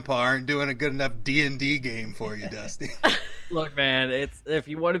grandpa aren't doing a good enough D&D game for you, Dusty. Look, man, if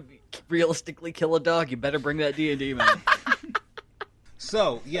you want to realistically kill a dog, you better bring that D&D, man.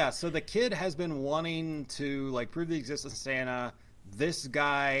 So the kid has been wanting to, like, prove the existence of Santa. This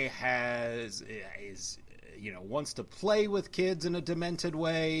guy wants to play with kids in a demented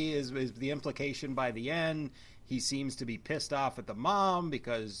way, is the implication by the end. He seems to be pissed off at the mom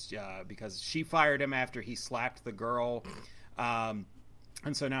because she fired him after he slapped the girl. And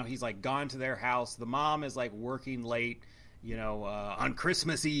so now he's, like, gone to their house. The mom is, like, working late, on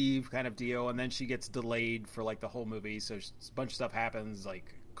Christmas Eve kind of deal. And then she gets delayed for, like, the whole movie. So a bunch of stuff happens,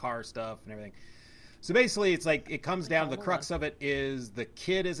 like car stuff and everything. So basically, it's like it comes down to the crux of it is the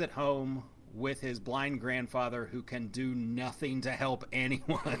kid is at home with his blind grandfather who can do nothing to help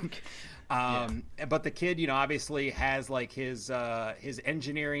anyone. But the kid, obviously has, like, his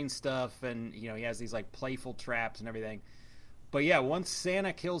engineering stuff, and, he has these, like, playful traps and everything. But yeah, once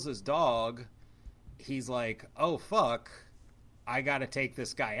Santa kills his dog, he's like, oh, fuck, I got to take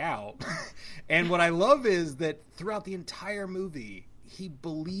this guy out. And what I love is that throughout the entire movie, he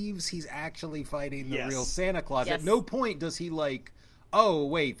believes he's actually fighting the real Santa Claus. Yes. At no point does he, like, oh,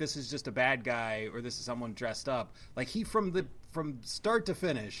 wait, this is just a bad guy or this is someone dressed up. Like, he, from start to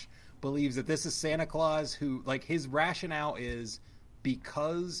finish, believes that this is Santa Claus who, like, his rationale is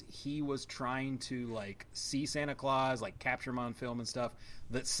because he was trying to, like, see Santa Claus, like, capture him on film and stuff,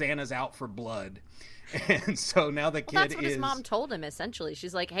 that Santa's out for blood. And so now the kid that's what his mom told him, essentially.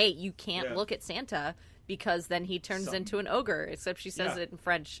 She's like, hey, you can't look at Santa because then he turns into an ogre, except she says it in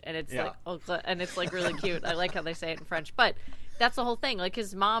French, and it's like, oh, and it's, like, really cute. I like how they say it in French. But that's the whole thing. Like,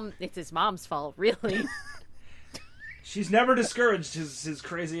 it's his mom's fault, really. She's never discouraged his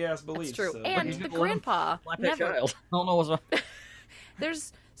crazy ass beliefs. That's true. So. And the grandpa never. Child. I don't know what's wrong.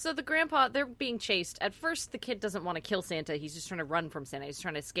 So the grandpa, they're being chased. At first, the kid doesn't want to kill Santa. He's just trying to run from Santa. He's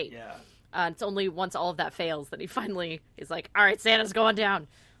trying to escape. Yeah. It's only once all of that fails that he finally is like, all right, Santa's going down.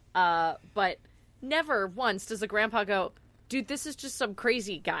 But never once does the grandpa go, dude, this is just some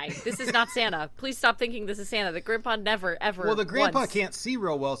crazy guy. This is not Santa. Please stop thinking this is Santa. The grandpa never, ever. Well, the grandpa once... can't see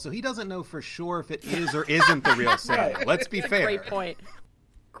real well, so he doesn't know for sure if it is or isn't the real Santa. Let's be fair. Great point.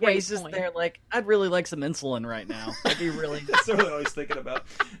 Yeah, he's just there like, I'd really like some insulin right now. I'd be really... That's what I'm always thinking about.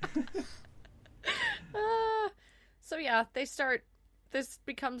 So yeah, they start... This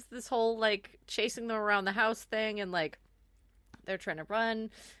becomes this whole, like, chasing them around the house thing, and, like, they're trying to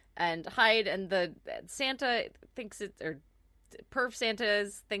run and hide, and the Santa thinks it... Or Perv Santa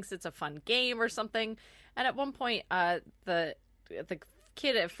thinks it's a fun game or something. And at one point, the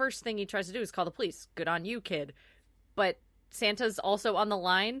kid, at first thing he tries to do is call the police. Good on you, kid. But Santa's also on the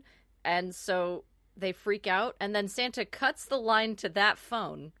line, and so they freak out, and then Santa cuts the line to that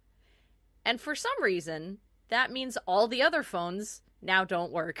phone, and for some reason that means all the other phones now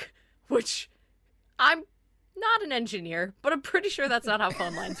don't work, which I'm not an engineer, but I'm pretty sure that's not how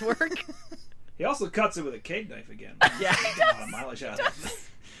phone lines work. He also cuts it with a cake knife again. Yeah. A lot of mileage out of it.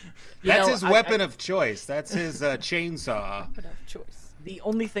 That's his weapon of choice. That's his chainsaw. Weapon of choice. The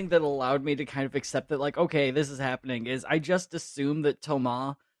only thing that allowed me to kind of accept that, like, okay, this is happening, is I just assumed that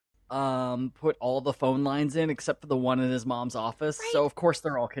Thomas put all the phone lines in except for the one in his mom's office. Right. So, of course,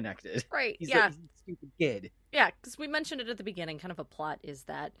 they're all connected. Right, He's yeah. a stupid kid. Yeah, because we mentioned it at the beginning, kind of a plot is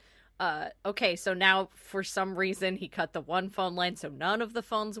that, okay, so now for some reason he cut the one phone line so none of the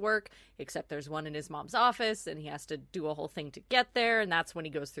phones work, except there's one in his mom's office, and he has to do a whole thing to get there, and that's when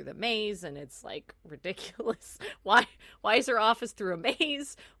he goes through the maze, and it's, like, ridiculous. Why is her office through a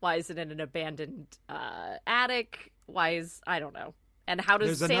maze? Why is it in an abandoned attic? I don't know. And how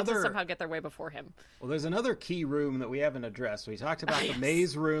does Santa somehow get their way before him? Well, there's another key room that we haven't addressed. We talked about the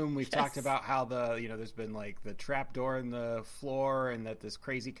maze room. We've talked about how there's been like the trap door in the floor and that this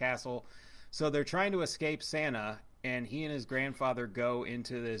crazy castle. So they're trying to escape Santa, and he and his grandfather go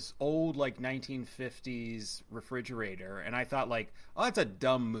into this old like 1950s refrigerator. And I thought like, oh, that's a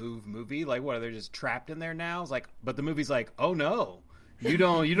dumb movie. Like, what, are they just trapped in there now? It's like, but the movie's like, oh no, you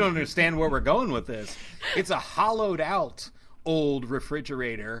don't understand where we're going with this. It's a hollowed out old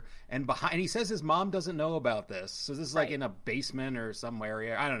refrigerator, and he says his mom doesn't know about this, so this is like in a basement or some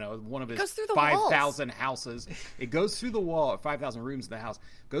area, I don't know, one of his 5,000 houses. It goes through the wall, 5,000 rooms in the house,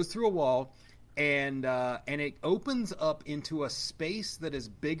 goes through a wall, and it opens up into a space that is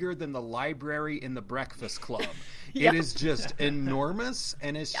bigger than the library in the Breakfast Club. It is just enormous,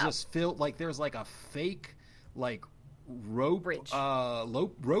 and it's just filled, like there's like a fake like rope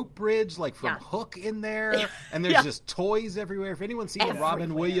bridge like from Hook in there, and there's just toys everywhere. If anyone's seen the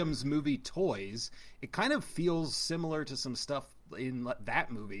Robin Williams movie Toys, it kind of feels similar to some stuff in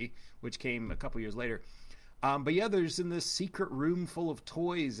that movie, which came a couple years later. But yeah, there's in this secret room full of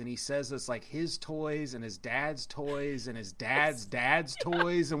toys, and he says it's like his toys and his dad's toys and his dad's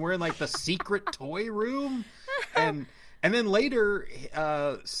toys, and we're in like the secret toy room. And then later,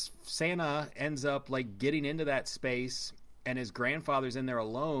 Santa ends up like getting into that space, and his grandfather's in there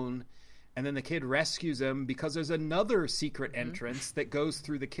alone. And then the kid rescues him because there's another secret entrance that goes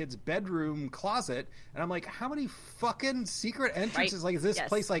through the kid's bedroom closet. And I'm like, how many fucking secret entrances? Like, is this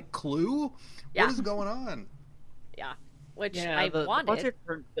place like Clue? Yeah. What is going on? Yeah. Which I wanted.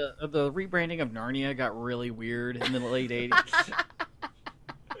 The rebranding of Narnia got really weird in the late 80s.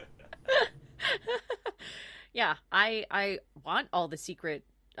 Yeah, I want all the secret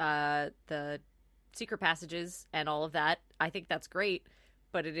passages and all of that. I think that's great,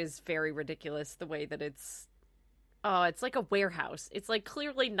 but it is very ridiculous the way that it's like a warehouse. It's like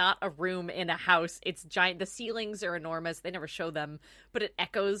clearly not a room in a house. It's giant. The ceilings are enormous. They never show them, but it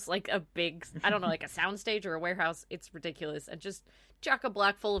echoes like a big, I don't know, like a soundstage or a warehouse. It's ridiculous. And just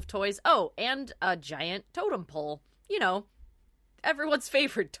chock-a-block full of toys. Oh, and a giant totem pole. You know, everyone's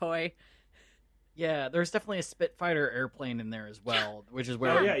favorite toy. Yeah, there's definitely a Spitfire airplane in there as well, which is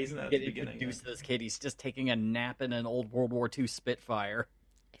where he's in that get introduced to this kid. He's just taking a nap in an old World War II Spitfire.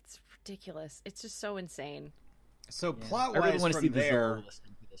 It's ridiculous. It's just so insane. So plot-wise, I really want to see the Zillow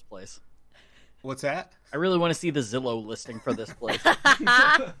listing for this place. What's that? I really want to see the Zillow listing for this place.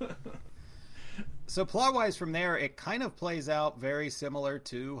 So plot-wise from there, it kind of plays out very similar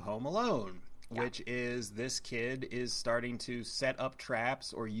to Home Alone. Which is this kid is starting to set up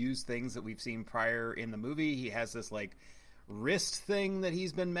traps or use things that we've seen prior in the movie. He has this like wrist thing that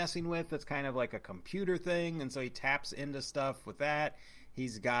he's been messing with that's kind of like a computer thing, and so he taps into stuff with that.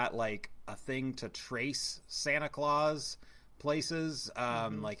 He's got like a thing to trace Santa Claus places,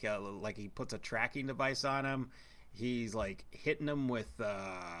 like he puts a tracking device on him. He's like hitting them with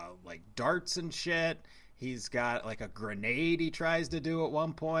like darts and shit. He's got like a grenade he tries to do at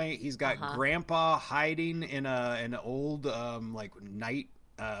one point. He's got Grandpa hiding in an old like knight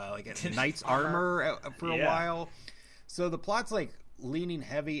like a knight's armor for a while. So the plot's like leaning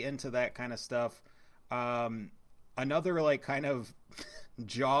heavy into that kind of stuff. Another like kind of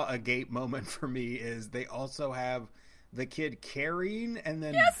jaw agape moment for me is they also have the kid carrying and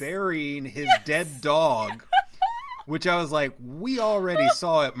then burying his dead dog, which I was like, we already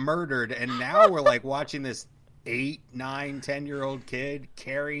saw it murdered, and now we're like watching this 8, 9, 10-year-old kid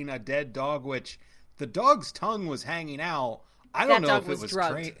carrying a dead dog, which the dog's tongue was hanging out. I don't know if it was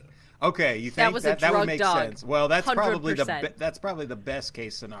trained. Okay, you think that would make sense? Well, that's 100%. Probably the best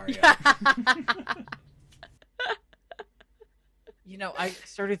case scenario. You know, I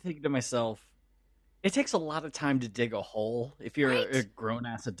started thinking to myself, it takes a lot of time to dig a hole if you're a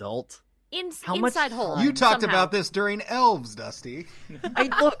grown-ass adult. Inside hole. You talked about this during Elves, Dusty.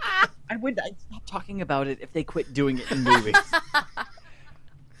 I'd stop talking about it if they quit doing it in movies.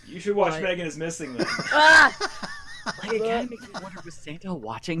 You should watch Megan is Missing then. Like, it kind of makes me wonder, was Santa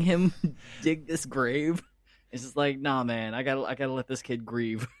watching him dig this grave? It's just like, nah, man, I gotta let this kid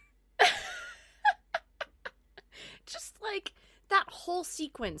grieve. Just like that whole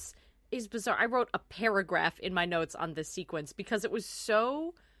sequence is bizarre. I wrote a paragraph in my notes on this sequence because it was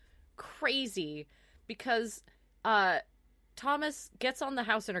so crazy. Because Thomas gets on the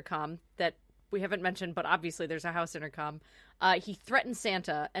house intercom that we haven't mentioned, but obviously there's a house intercom. He threatens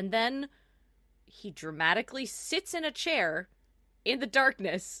Santa, and then he dramatically sits in a chair in the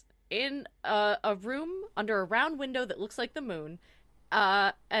darkness in a room under a round window that looks like the moon,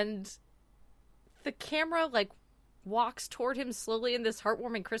 and the camera like walks toward him slowly, and this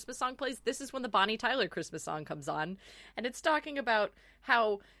heartwarming Christmas song plays. This is when the Bonnie Tyler Christmas song comes on, and it's talking about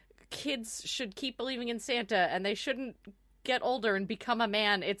how kids should keep believing in Santa and they shouldn't get older and become a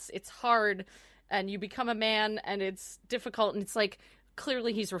man. It's hard, and you become a man and it's difficult, and it's like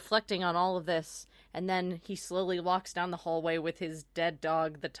clearly he's reflecting on all of this. And then he slowly walks down the hallway with his dead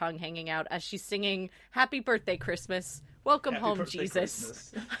dog, the tongue hanging out, as she's singing Happy Birthday Christmas. Welcome Happy home, birthday,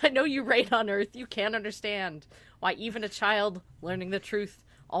 Jesus. Christmas. I know you reign on earth. You can't understand why even a child learning the truth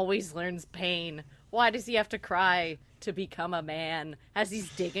always learns pain. Why does he have to cry to become a man as he's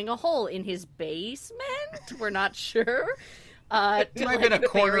digging a hole in his basement? We're not sure. It might have been a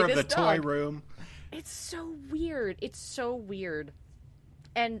corner of the toy room. It's so weird.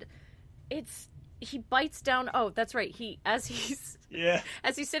 And he bites down. Oh, that's right. As he's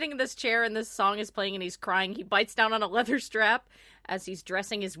sitting in this chair and this song is playing and he's crying, he bites down on a leather strap as he's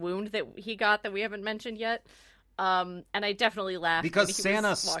dressing his wound that he got that we haven't mentioned yet. And I definitely laughed because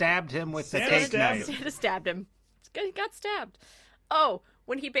Santa stabbed him with the cake knife. Santa stabbed him. He got stabbed. Oh,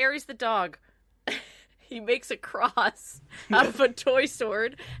 when he buries the dog, he makes a cross out of a toy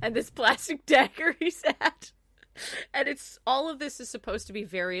sword and this plastic dagger he's at. And all of this is supposed to be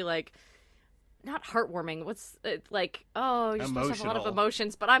very, like, not heartwarming. What's it like? Oh, you're supposed to have a lot of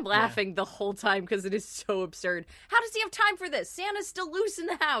emotions, but I'm laughing the whole time because it is so absurd. How does he have time for this? Santa's still loose in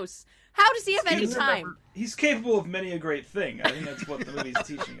the house. How does he have any time? He's capable of many a great thing. I think that's what the movie's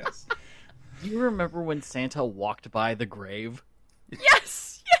teaching us. Do you remember when Santa walked by the grave?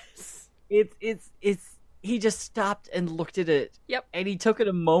 Yes. It's he just stopped and looked at it. Yep. And he took it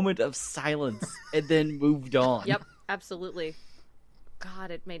a moment of silence and then moved on. Yep, absolutely. God,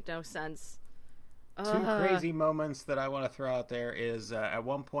 it made no sense. Two crazy moments that I want to throw out there is at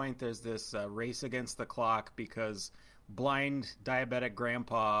one point there's this race against the clock because blind diabetic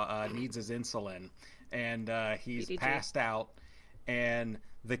grandpa needs his insulin, and he's BDG. passed out, and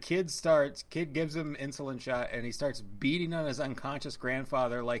the kid gives him insulin shot, and he starts beating on his unconscious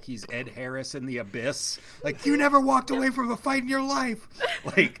grandfather like he's Ed Harris in The Abyss. Like, you never walked away from a fight in your life.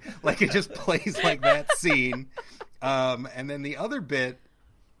 Like it just plays like that scene. And then the other bit,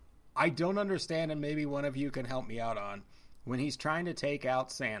 I don't understand, and maybe one of you can help me out on, when he's trying to take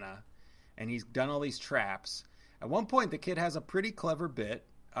out Santa, and he's done all these traps. At one point, the kid has a pretty clever bit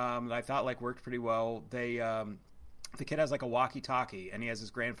that I thought like worked pretty well. The kid has like a walkie-talkie, and he has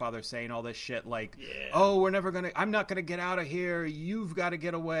his grandfather saying all this shit like, "Oh, I'm not gonna get out of here. You've got to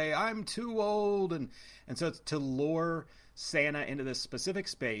get away. I'm too old." And so it's to lure Santa into this specific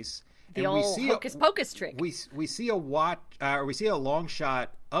space. The old hocus pocus trick. We see a long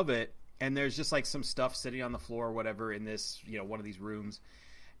shot of it, and there's just like some stuff sitting on the floor or whatever in this, one of these rooms.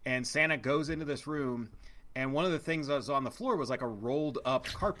 And Santa goes into this room, and one of the things that was on the floor was like a rolled up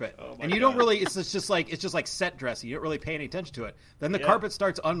carpet. Oh my and you don't God. really, it's just like set dressing. You don't really pay any attention to it. Then the carpet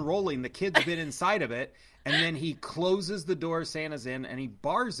starts unrolling. The kid's been inside of it. And then he closes the door Santa's in and he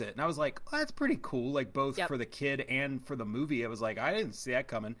bars it. And I was like, oh, that's pretty cool. Like both for the kid and for the movie. It was like, I didn't see that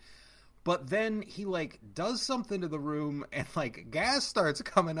coming. But then he like does something to the room and like gas starts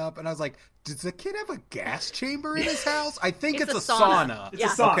coming up. And I was like, does the kid have a gas chamber in his house? I think it's a sauna. It's a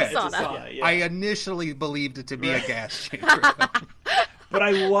sauna. Okay. It's a sauna. Yeah. I initially believed it to be a gas chamber. But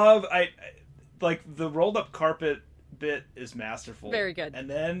I love like the rolled up carpet bit is masterful. Very good. And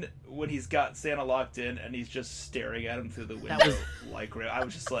then when he's got Santa locked in and he's just staring at him through the window, like I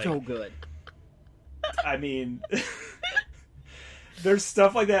was just like, So good. I mean, there's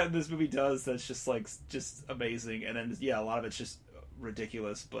stuff like that in this movie does that's just amazing. And then a lot of it's just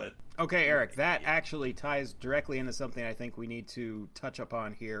ridiculous. But okay, Eric, that actually ties directly into something I think we need to touch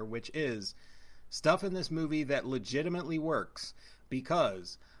upon here, which is stuff in this movie that legitimately works.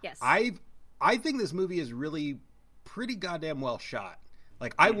 Because I think this movie is really pretty goddamn well shot.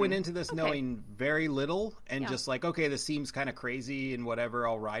 Like I went into this knowing very little and just like, okay, this seems kind of crazy and whatever,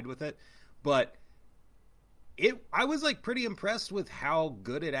 I'll ride with it. But I was like pretty impressed with how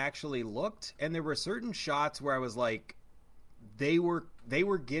good it actually looked. And there were certain shots where I was like, they were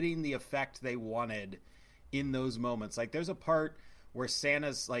getting the effect they wanted in those moments. Like there's a part where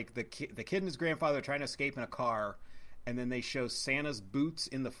Santa's like the kid and his grandfather are trying to escape in a car. And then they show Santa's boots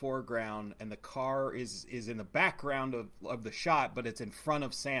in the foreground, and the car is in the background of the shot, but it's in front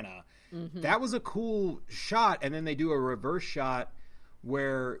of Santa. Mm-hmm. That was a cool shot. And then they do a reverse shot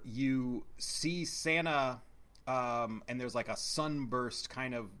where you see Santa, and there's like a sunburst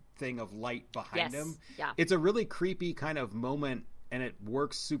kind of thing of light behind him. Yeah. It's a really creepy kind of moment, and it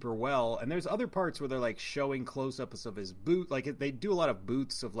works super well. And there's other parts where they're like showing close-ups of his boot. Like they do a lot of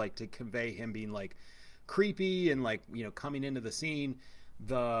boots of like to convey him being like creepy and like, you know, coming into the scene.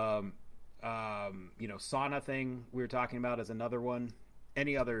 The sauna thing we were talking about is another one.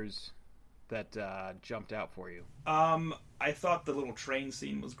 Any others that jumped out for you? I thought the little train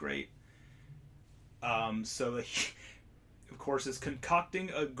scene was great. So of course is concocting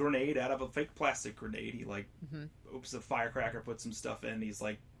a grenade out of a fake plastic grenade. He like opens a firecracker, puts some stuff in, he's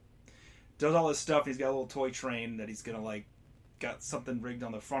like does all this stuff. He's got a little toy train that he's gonna like got something rigged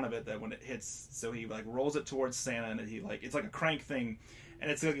on the front of it that when it hits, so he like rolls it towards Santa, and he like, it's like a crank thing,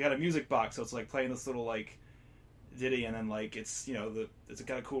 and it's got a music box, so it's like playing this little like ditty, and then like it's, you know, it's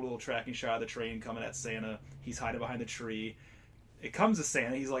got a cool little tracking shot of the train coming at Santa. He's hiding behind the tree. It comes to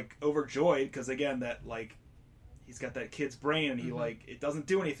Santa. He's like overjoyed because again that like he's got that kid's brain, and he like it doesn't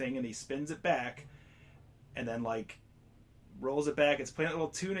do anything, and he spins it back, and then like rolls it back. It's playing that little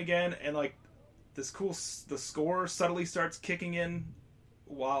tune again, and like the score subtly starts kicking in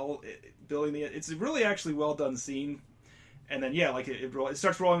while building it's a really actually well done scene. And then like it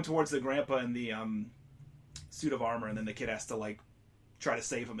starts rolling towards the grandpa in the suit of armor, and then the kid has to like try to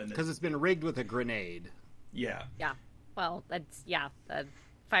save him because it's been rigged with a grenade. Yeah, well, that's a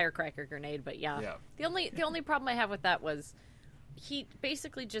firecracker grenade, but the only problem I have with that was he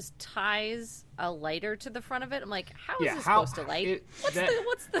basically just ties a lighter to the front of it. I'm like, how is this supposed to light?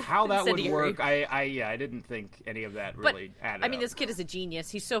 What's the how that would incendiary? work? I didn't think any of that really added I mean, up. this kid is a genius.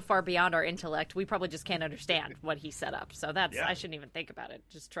 He's so far beyond our intellect. We probably just can't understand what he set up. So that's I shouldn't even think about it.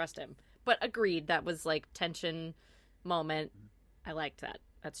 Just trust him. But agreed, that was like tension moment. I liked that.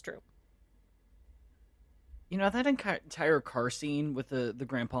 That's true. You know, that entire car scene with the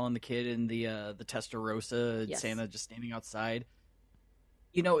grandpa and the kid and the Testarossa, Santa just standing outside.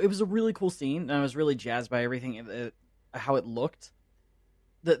 You know, it was a really cool scene, and I was really jazzed by everything, how it looked.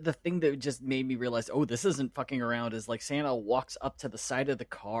 The thing that just made me realize, oh, this isn't fucking around, is like Santa walks up to the side of the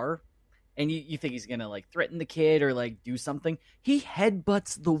car, and you think he's gonna like threaten the kid or like do something. He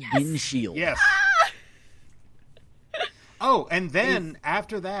headbutts the windshield. Yes. Oh, and then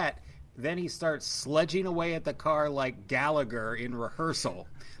after that, then he starts sledging away at the car like Gallagher in rehearsal.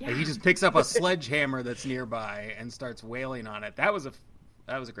 Yeah. Like he just picks up a sledgehammer that's nearby and starts wailing on it. That was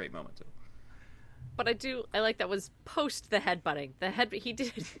a great moment too. But I like that was post the headbutting. He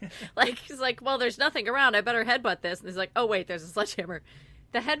did like he's like, well, there's nothing around. I better headbutt this. And he's like, oh wait, there's a sledgehammer.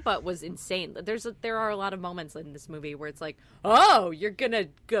 The headbutt was insane. There are a lot of moments in this movie where it's like, oh, you're gonna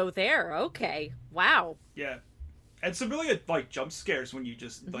go there, okay, wow. Yeah, and some really good like jump scares when you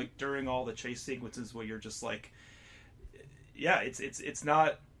just like during all the chase sequences where you're just like, yeah, it's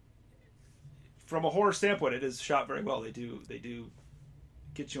not from a horror standpoint. It is shot very well. They do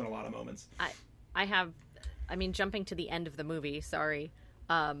get you in a lot of moments. Jumping to the end of the movie, sorry,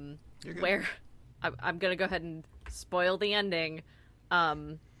 where I'm going to go ahead and spoil the ending.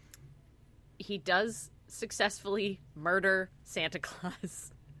 He does successfully murder Santa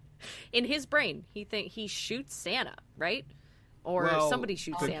Claus. In his brain, he shoots Santa, right? Or somebody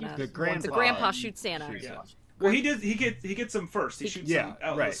shoots Santa. The grandpa shoots Santa. Yeah. Well, he did. He gets him first. He shoots him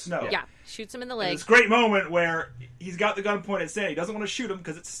out in the snow. Yeah, shoots him in the leg. This great moment where he's got the gun pointed at Santa. He doesn't want to shoot him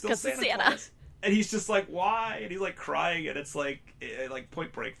because it's still Santa Claus. And he's just like, why? And he's like crying, and it's like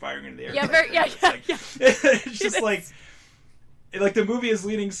Point Break firing in the air. Yeah, It's just like the movie is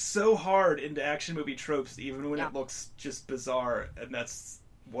leaning so hard into action movie tropes, even when it looks just bizarre, and that's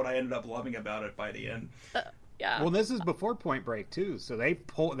what I ended up loving about it by the end. Yeah. Well, this is before Point Break too, so they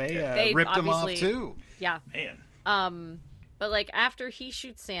ripped him off too. Yeah. Man. But like after he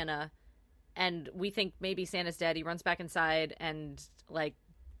shoots Santa, and we think maybe Santa's dead, he runs back inside and like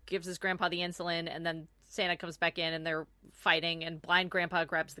gives his grandpa the insulin, and then Santa comes back in and they're fighting, and blind grandpa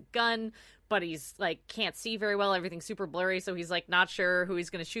grabs the gun, but he's like can't see very well, everything's super blurry, so he's like not sure who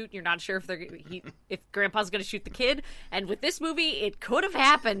he's gonna shoot. You're not sure if grandpa's gonna shoot the kid, and with this movie it could have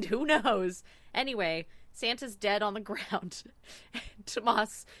happened, who knows. Anyway, Santa's dead on the ground.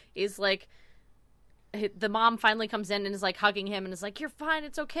 Tomas is like, the mom finally comes in and is like hugging him and is like, you're fine,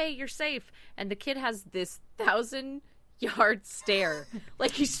 it's okay, you're safe. And the kid has this 1,000-yard stare.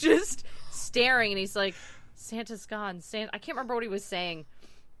 Like, he's just staring, and he's like, Santa's gone. I can't remember what he was saying,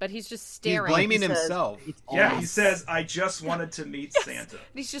 but he's just staring. He's blaming himself. He says, I just wanted to meet Santa. And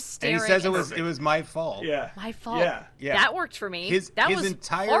he's just staring. And he says it was my fault. Yeah. My fault. Yeah. That worked for me. That was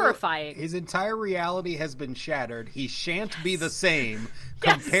horrifying. His entire reality has been shattered. He shan't be the same.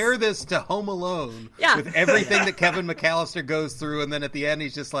 Compare this to Home Alone with everything that Kevin McAllister goes through, and then at the end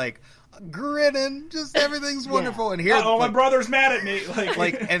he's just like grinning, just everything's wonderful. And here, my brother's mad at me.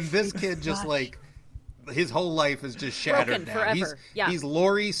 And this kid just like, his whole life is just shattered now. Forever. He's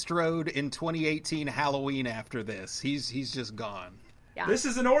Laurie Strode in 2018 Halloween after this. He's just gone. Yeah. This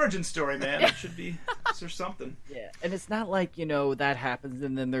is an origin story, man. It should be there's something. Yeah, and it's not like, that happens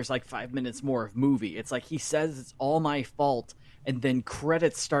and then there's like 5 minutes more of movie. It's like he says it's all my fault, and then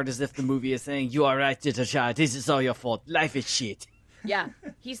credits start as if the movie is saying, you are right, little child, this is all your fault. Life is shit. Yeah.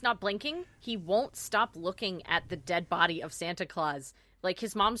 He's not blinking. He won't stop looking at the dead body of Santa Claus. Like,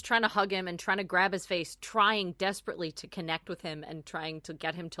 his mom's trying to hug him and trying to grab his face, trying desperately to connect with him and trying to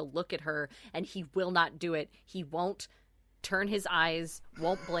get him to look at her, and he will not do it. He won't turn his eyes,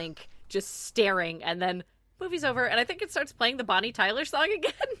 won't blink, just staring, and then movie's over, and I think it starts playing the Bonnie Tyler song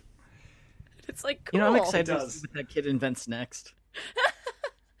again. It's like, cool. I'm excited to see what that kid invents next.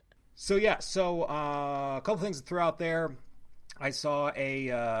 So a couple things to throw out there. I saw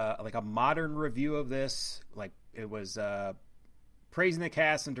a modern review of this. Like, it was praising the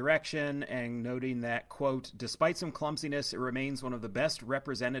cast and direction and noting that, quote, despite some clumsiness, it remains one of the best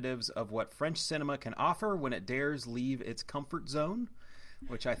representatives of what French cinema can offer when it dares leave its comfort zone,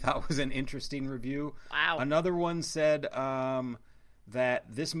 which I thought was an interesting review. Wow. Another one said that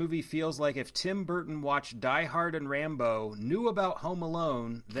this movie feels like if Tim Burton watched Die Hard and Rambo, knew about Home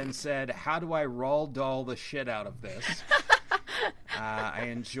Alone, then said, how do I Roald Dahl the shit out of this? I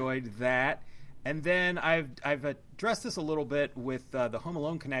enjoyed that. And then I've addressed this a little bit with the Home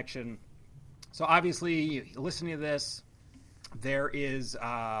Alone connection. So obviously, listening to this, there is,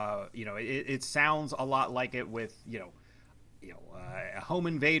 it sounds a lot like it with, a home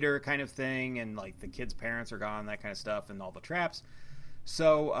invader kind of thing, and like the kid's parents are gone, that kind of stuff, and all the traps.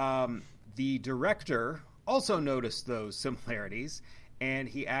 So the director also noticed those similarities, and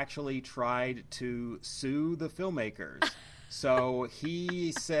he actually tried to sue the filmmakers. So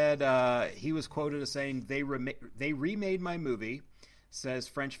he said, he was quoted as saying, they remade my movie, says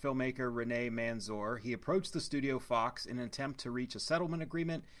French filmmaker René Manzor. He approached the studio Fox in an attempt to reach a settlement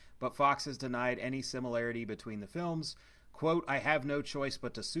agreement, but Fox has denied any similarity between the films. Quote, I have no choice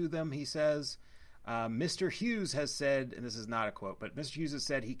but to sue them, he says. Mr. Hughes has said, and this is not a quote, but Mr. Hughes has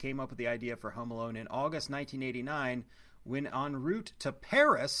said he came up with the idea for Home Alone in August 1989 when en route to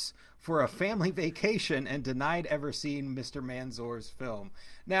Paris for a family vacation and denied ever seeing Mr. Manzor's film.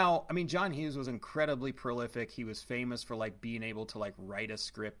 Now, I mean, John Hughes was incredibly prolific. He was famous for like being able to like write a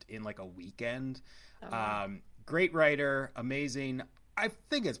script in like a weekend. Great writer, amazing. I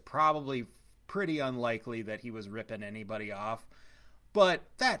think it's probably pretty unlikely that he was ripping anybody off. But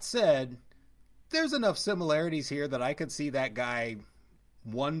that said, there's enough similarities here that I could see that guy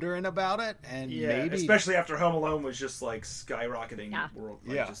wondering about it, and maybe especially after Home Alone was just like skyrocketing world,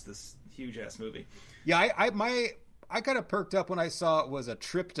 just this huge ass movie. Yeah, I kind of perked up when I saw it was a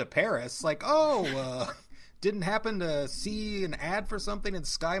trip to Paris. Like, didn't happen to see an ad for something in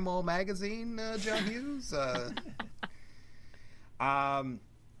Sky Mall magazine, John Hughes.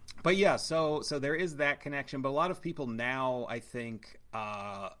 But yeah, so there is that connection. But a lot of people now, I think,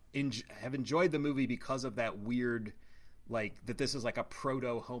 have enjoyed the movie because of that weird, like, that this is like a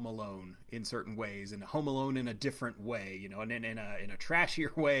proto Home Alone in certain ways, and Home Alone in a different way, you know, and in a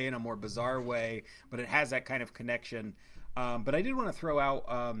trashier way, in a more bizarre way. But it has that kind of connection. But I did want to throw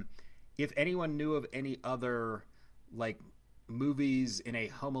out if anyone knew of any other like movies in a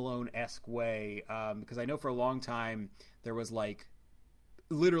Home Alone-esque way, because I know for a long time there was like,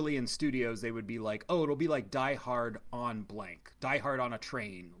 literally in studios they would be like, oh, it'll be like Die Hard on blank. Die Hard on a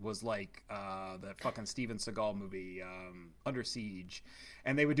Train was like that fucking Steven Seagal movie, Under Siege,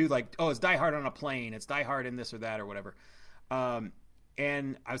 and they would do like, oh, it's Die Hard on a plane, it's Die Hard in this or that or whatever.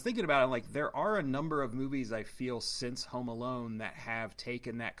 And I was thinking about it, like, there are a number of movies I feel since Home Alone that have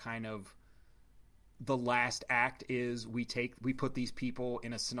taken that kind of, the last act is we put these people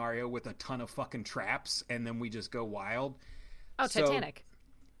in a scenario with a ton of fucking traps and then we just go wild. Oh, Titanic.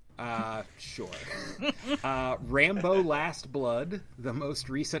 Sure. Rambo Last Blood, the most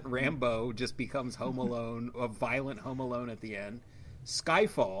recent Rambo, just becomes Home Alone, a violent Home Alone at the end.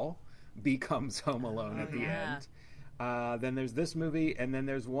 Skyfall becomes Home Alone at the end. Then there's this movie, and then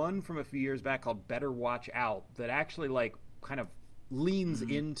there's one from a few years back called Better Watch Out that actually like kind of leans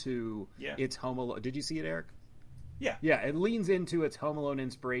into its Home Alone. Did you see it, Eric? Yeah. Yeah, it leans into its Home Alone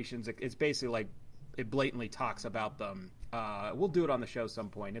inspirations. It's basically like, it blatantly talks about them. We'll do it on the show some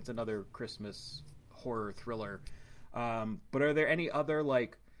point. It's another Christmas horror thriller. But are there any other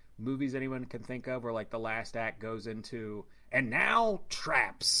like movies anyone can think of where like the last act goes into, and now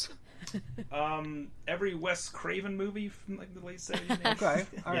traps? Every Wes Craven movie from like the late 70s. Okay,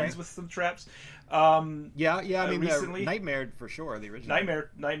 all right. Ends with some traps. I mean, recently, Nightmare for sure, the original.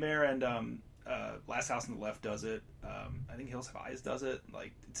 Nightmare, and Last House on the Left does it. I think Hills Have Eyes does it,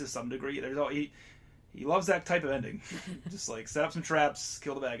 like, to some degree. There's all he loves that type of ending, just like set up some traps,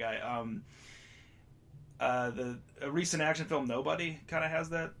 kill the bad guy. The recent action film Nobody kind of has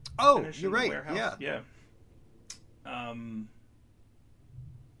that. Oh, you're right. Yeah.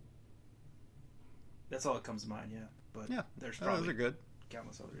 That's all that comes to mind, yeah. But there's those probably are good.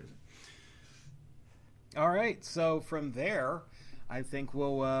 Countless others. All right, so from there, I think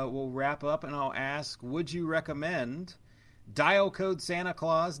we'll wrap up, and I'll ask: would you recommend Dial Code Santa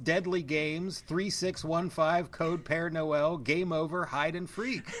Claus, Deadly Games, 3615, Code Père Noel, Game Over, Hide and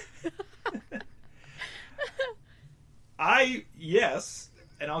Freak? Yes,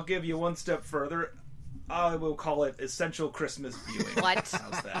 and I'll give you one step further. I will call it Essential Christmas Viewing. What?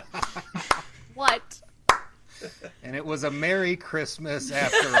 How's that? What? And it was a Merry Christmas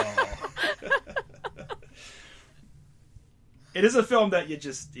after all. It is a film that you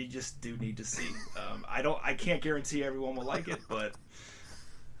just do need to see. I can't guarantee everyone will like it, but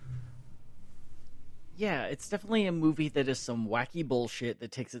yeah, it's definitely a movie that is some wacky bullshit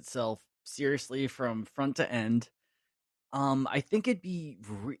that takes itself seriously from front to end. I think it'd be,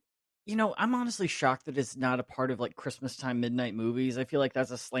 I'm honestly shocked that it's not a part of like Christmas time midnight movies. I feel like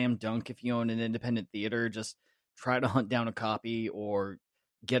that's a slam dunk if you own an independent theater. Just try to hunt down a copy or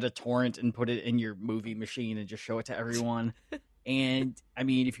get a torrent and put it in your movie machine and just show it to everyone. And I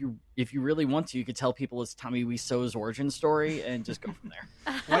mean, if you really want to, you could tell people it's Tommy Wiseau's origin story and just go from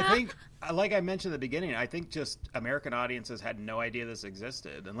there. Well, I think, like I mentioned at the beginning, I think just American audiences had no idea this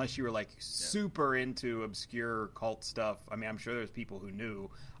existed unless you were like super into obscure cult stuff. I mean, I'm sure there's people who knew.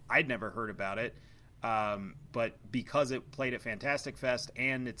 I'd never heard about it. But because it played at Fantastic Fest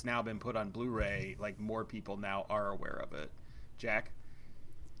and it's now been put on Blu-ray, like more people now are aware of it. Jack?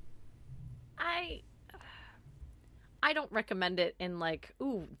 I don't recommend it in like,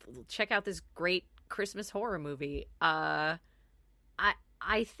 ooh, check out this great Christmas horror movie. I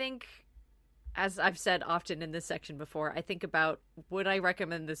think, as I've said often in this section before, I think about, would I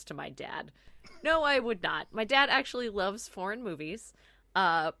recommend this to my dad? No, I would not. My dad actually loves foreign movies.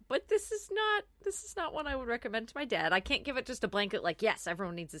 But this is not one I would recommend to my dad. I can't give it just a blanket like, yes,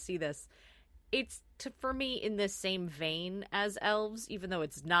 everyone needs to see this. It's for me in the same vein as Elves, even though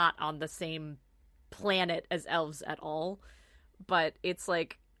it's not on the same planet as Elves at all. But it's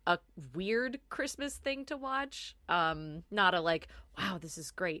like a weird Christmas thing to watch. Not a like, wow, this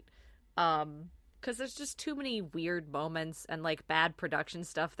is great. Because there's just too many weird moments and like bad production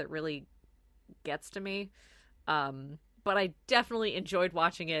stuff that really gets to me. But I definitely enjoyed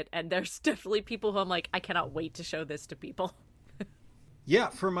watching it, and there's definitely people who I'm like, I cannot wait to show this to people. Yeah,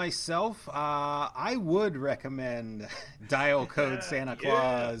 for myself, I would recommend Dial Code Santa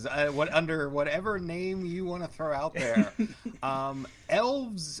Claus, under whatever name you want to throw out there.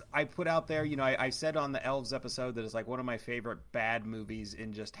 Elves, I put out there, I said on the Elves episode that it's like one of my favorite bad movies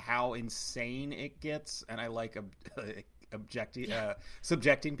in just how insane it gets, and I like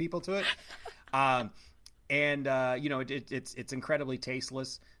subjecting people to it. It's incredibly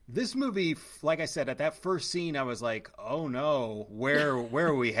tasteless. This movie, like I said, at that first scene, I was like, "Oh no, where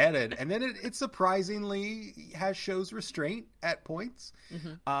are we headed?" And then it surprisingly shows restraint at points.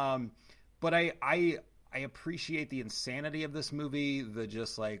 Mm-hmm. But I appreciate the insanity of this movie, the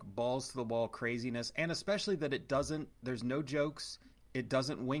just like balls to the wall craziness, and especially that there's no jokes, it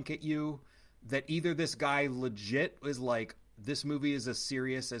doesn't wink at you. That either this guy legit is like, this movie is as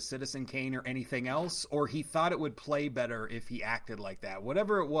serious as Citizen Kane or anything else, or he thought it would play better if he acted like that.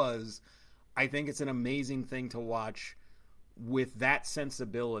 Whatever it was, I think it's an amazing thing to watch with that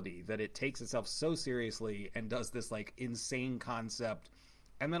sensibility, that it takes itself so seriously and does this like insane concept,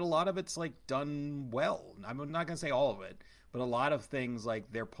 and then a lot of it's like done well. I'm not going to say all of it, but a lot of things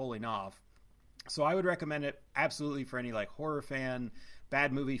like they're pulling off. So I would recommend it absolutely for any like horror fan,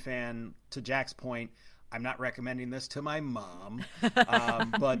 bad movie fan. To Jack's point, I'm not recommending this to my mom,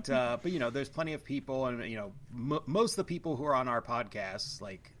 but there's plenty of people, and most of the people who are on our podcasts,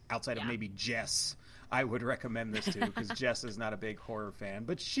 like outside of maybe Jess, I would recommend this to, because Jess is not a big horror fan,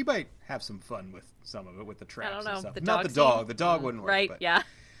 but she might have some fun with some of it, with the traps. I don't know. And stuff. Not the dog. The dog wouldn't work. Right? But, yeah.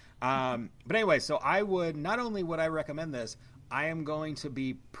 But anyway, so not only would I recommend this, I am going to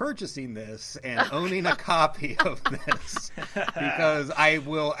be purchasing this and owning a copy of this, because I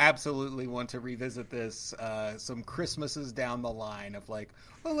will absolutely want to revisit this some Christmases down the line of like,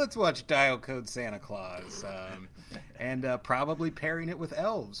 well, let's watch Dial Code Santa Claus, and probably pairing it with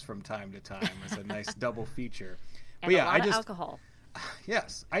Elves from time to time as a nice double feature. And a lot of alcohol.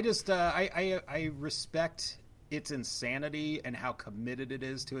 Yes, I respect its insanity and how committed it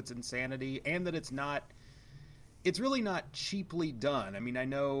is to its insanity, and that it's really not cheaply done. I mean, I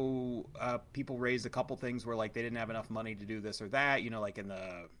know people raised a couple things where like they didn't have enough money to do this or that, like in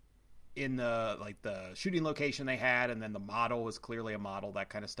the like the shooting location they had, and then the model was clearly a model, that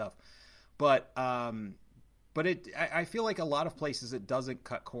kind of stuff. But I feel like a lot of places it doesn't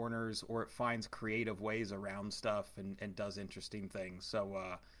cut corners, or it finds creative ways around stuff and does interesting things. So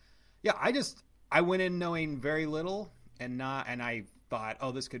I went in knowing very little, and I thought,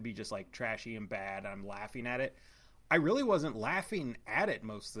 oh, this could be just like trashy and bad. I'm laughing at it. I really wasn't laughing at it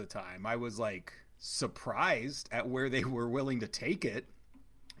most of the time. I was like surprised at where they were willing to take it,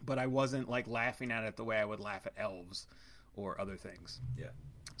 but I wasn't like laughing at it the way I would laugh at Elves or other things. Yeah.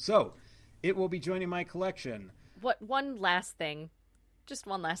 So it will be joining my collection. One last thing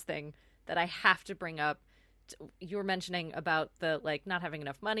that I have to bring up. You were mentioning about the like not having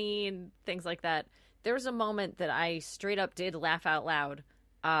enough money and things like that. There was a moment that I straight up did laugh out loud,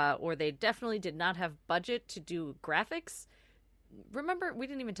 or they definitely did not have budget to do graphics. Remember, we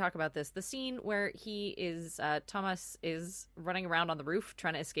didn't even talk about this. The scene where Thomas is running around on the roof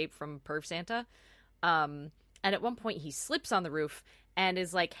trying to escape from Perv Santa. And at one point he slips on the roof and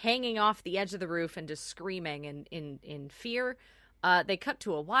is like hanging off the edge of the roof and just screaming in fear. They cut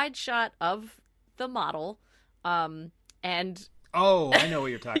to a wide shot of the model. And oh, I know what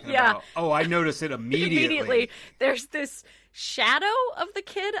you're talking about. Oh, I noticed it immediately. There's this shadow of the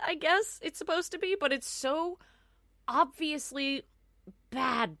kid, I guess it's supposed to be, but it's so obviously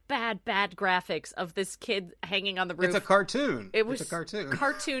bad graphics of this kid hanging on the roof. It's a cartoon. It's a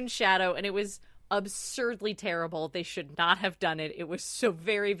cartoon shadow, and it was absurdly terrible. They should not have done it. It was so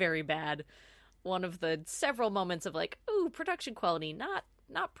very, very bad. One of the several moments of like, ooh, production quality, not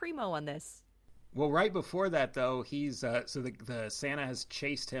primo on this. Well, right before that, though, he's the Santa has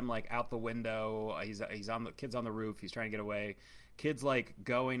chased him like out the window. He's on the kid's on the roof. He's trying to get away. Kid's like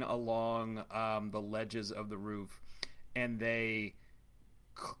going along the ledges of the roof, and they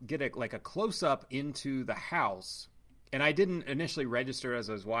get a close up into the house. And I didn't initially register as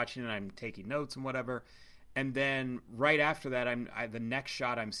I was watching, and I'm taking notes and whatever. And then right after that, the next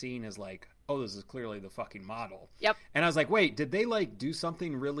shot I'm seeing is like, oh, this is clearly the fucking model. Yep. And I was like, wait, did they like do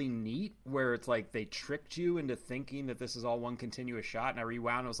something really neat where it's like they tricked you into thinking that this is all one continuous shot? And I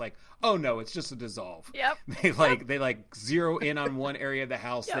rewound and was like, oh no, it's just a dissolve. Yep. They zero in on one area of the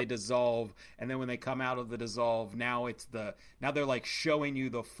house, yep. They dissolve, and then when they come out of the dissolve, now they're like showing you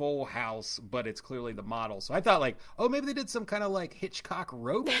the full house, but it's clearly the model. So I thought like, oh, maybe they did some kind of like Hitchcock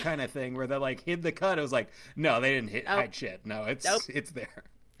rope kind of thing where they like hid the cut. It was like, no, they didn't hide shit. No, it's there.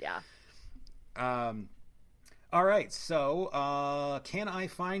 Yeah. All right, so can I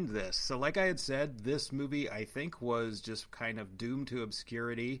find this? So like I had said, this movie I think was just kind of doomed to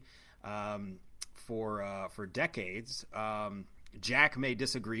obscurity for decades. Jack may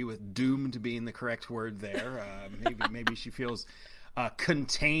disagree with doomed being the correct word there. Maybe she feels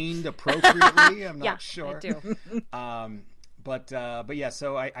contained appropriately. I'm not sure. I do. But yeah,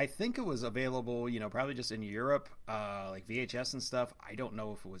 so I think it was available, probably just in Europe, like VHS and stuff. I don't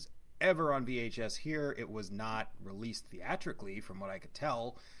know if it was ever on VHS here. It was not released theatrically, from what I could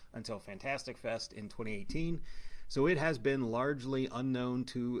tell, until Fantastic Fest in 2018. So it has been largely unknown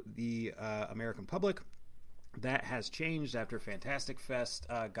to the American public. That has changed after Fantastic Fest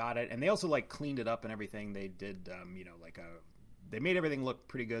got it, and they also cleaned it up and everything. They did, they made everything look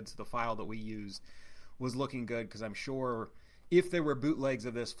pretty good. So the file that we used was looking good, because I'm sure if there were bootlegs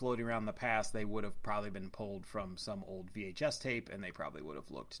of this floating around the past, they would have probably been pulled from some old VHS tape, and they probably would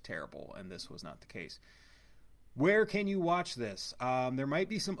have looked terrible, and this was not the case. Where can you watch this? There might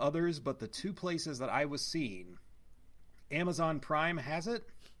be some others, but the two places that I was seeing, Amazon Prime has it,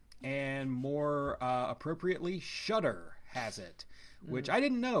 and more appropriately, Shudder has it, which I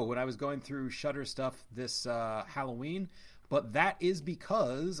didn't know when I was going through Shudder stuff this Halloween. But that is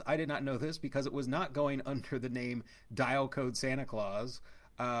because, I did not know this, because it was not going under the name Dial Code Santa Claus.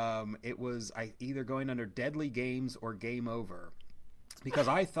 It was either going under Deadly Games or Game Over. Because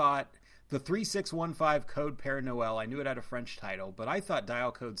I thought the 3615 Code Père Noël, I knew it had a French title, but I thought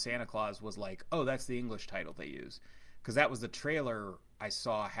Dial Code Santa Claus was like, oh, that's the English title they use. Because that was the trailer I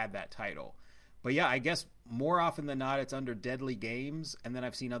saw had that title. But yeah, I guess more often than not, it's under Deadly Games, and then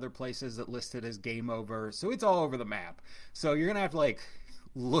I've seen other places that list it as Game Over, so it's all over the map. So you're going to have to,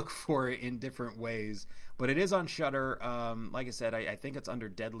 look for it in different ways. But it is on Shudder. Like I said, I think it's under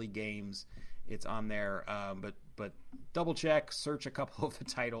Deadly Games. It's on there. But double check, search a couple of the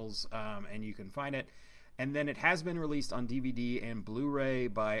titles, and you can find it. And then it has been released on DVD and Blu-ray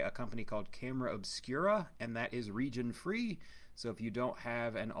by a company called Camera Obscura, and that is region-free. So if you don't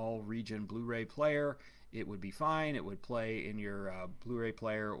have an all-region Blu-ray player, it would be fine. It would play in your Blu-ray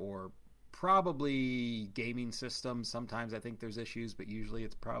player or probably gaming system. Sometimes I think there's issues, but usually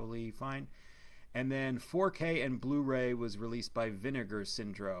it's probably fine. And then 4K and Blu-ray was released by Vinegar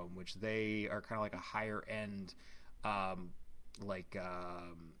Syndrome, which they are kind of like a higher-end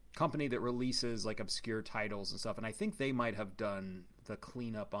company that releases obscure titles and stuff. And I think they might have done the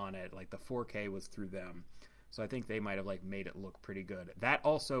cleanup on it. The 4K was through them. So I think they might have made it look pretty good. That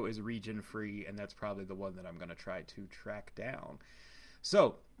also is region free, and that's probably the one that I'm going to try to track down.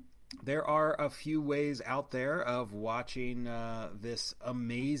 So there are a few ways out there of watching this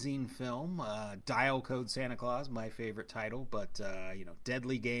amazing film, Dial Code Santa Claus, my favorite title, but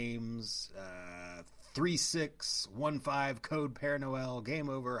Deadly Games, 3615 Code Père Noël, Game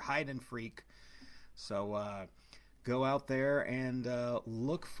Over, Hide and Freak. So go out there and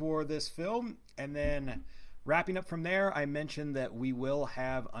look for this film, and then wrapping up from there, I mentioned that we will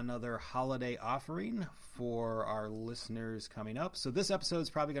have another holiday offering for our listeners coming up. So this episode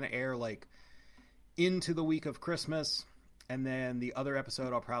is probably going to air into the week of Christmas, and then the other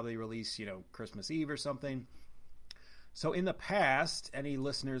episode I'll probably release, Christmas Eve or something. So in the past, any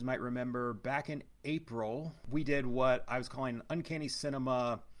listeners might remember back in April, we did what I was calling Uncanny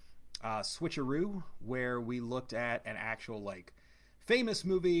Cinema Switcheroo, where we looked at an actual famous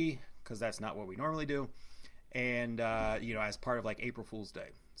movie, because that's not what we normally do. And, as part of April Fool's Day.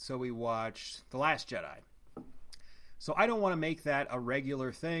 So we watched The Last Jedi. So I don't want to make that a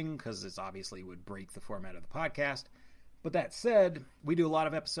regular thing, because it obviously would break the format of the podcast. But that said, we do a lot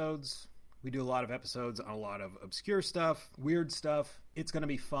of episodes. We do a lot of episodes on a lot of obscure stuff, weird stuff. It's going to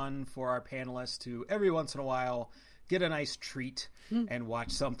be fun for our panelists to, every once in a while, get a nice treat and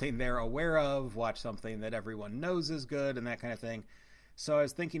watch something they're aware of, watch something that everyone knows is good, and that kind of thing. So I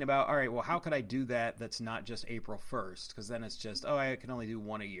was thinking about, all right, well, how could I do that that's not just April 1st? Because then it's just, I can only do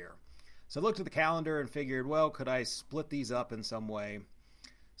one a year. So I looked at the calendar and figured, well, could I split these up in some way?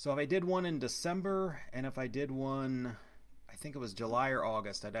 So if I did one in December, and if I did one, I think it was July or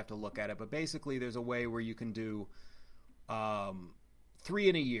August, I'd have to look at it. But basically, there's a way where you can do 3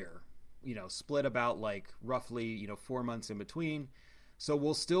 in a year, split about roughly, 4 months in between. So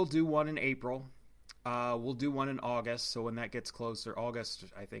we'll still do one in April. We'll do one in August, so when that gets closer, August,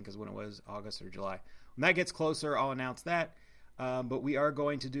 I think is when it was, August or July. When that gets closer, I'll announce that. But we are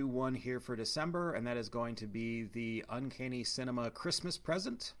going to do one here for December, and that is going to be the Uncanny Cinema Christmas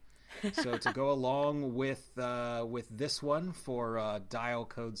present. So to go along with this one for Dial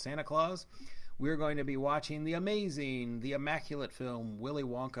Code Santa Claus, we're going to be watching the amazing, the immaculate film Willy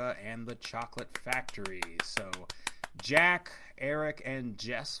Wonka and the Chocolate Factory. So Jack, Eric, and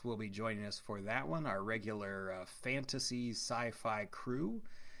Jess will be joining us for that one, our regular fantasy sci-fi crew.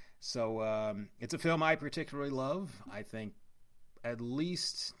 So it's a film I particularly love. I think at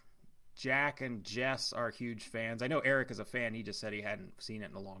least Jack and Jess are huge fans. I know Eric is a fan. He just said he hadn't seen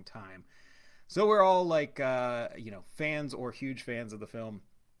it in a long time. So we're all fans or huge fans of the film.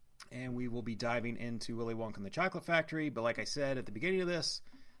 and we will be diving into Willy Wonka and the Chocolate Factory. But like I said at the beginning of this,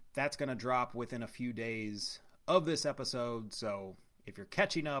 that's going to drop within a few days of this episode. So if you're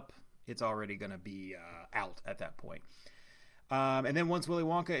catching up, it's already going to be out at that point. And then once Willy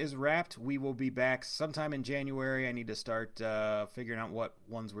Wonka is wrapped, we will be back sometime in January. I need to start figuring out what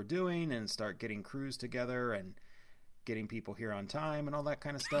ones we're doing and start getting crews together and getting people here on time and all that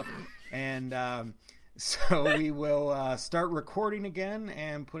kind of stuff. And so we will start recording again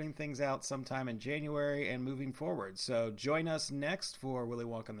and putting things out sometime in January and moving forward. So join us next for Willy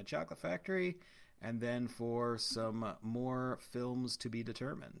Wonka and the Chocolate Factory, and then for some more films to be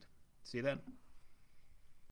determined. See you then.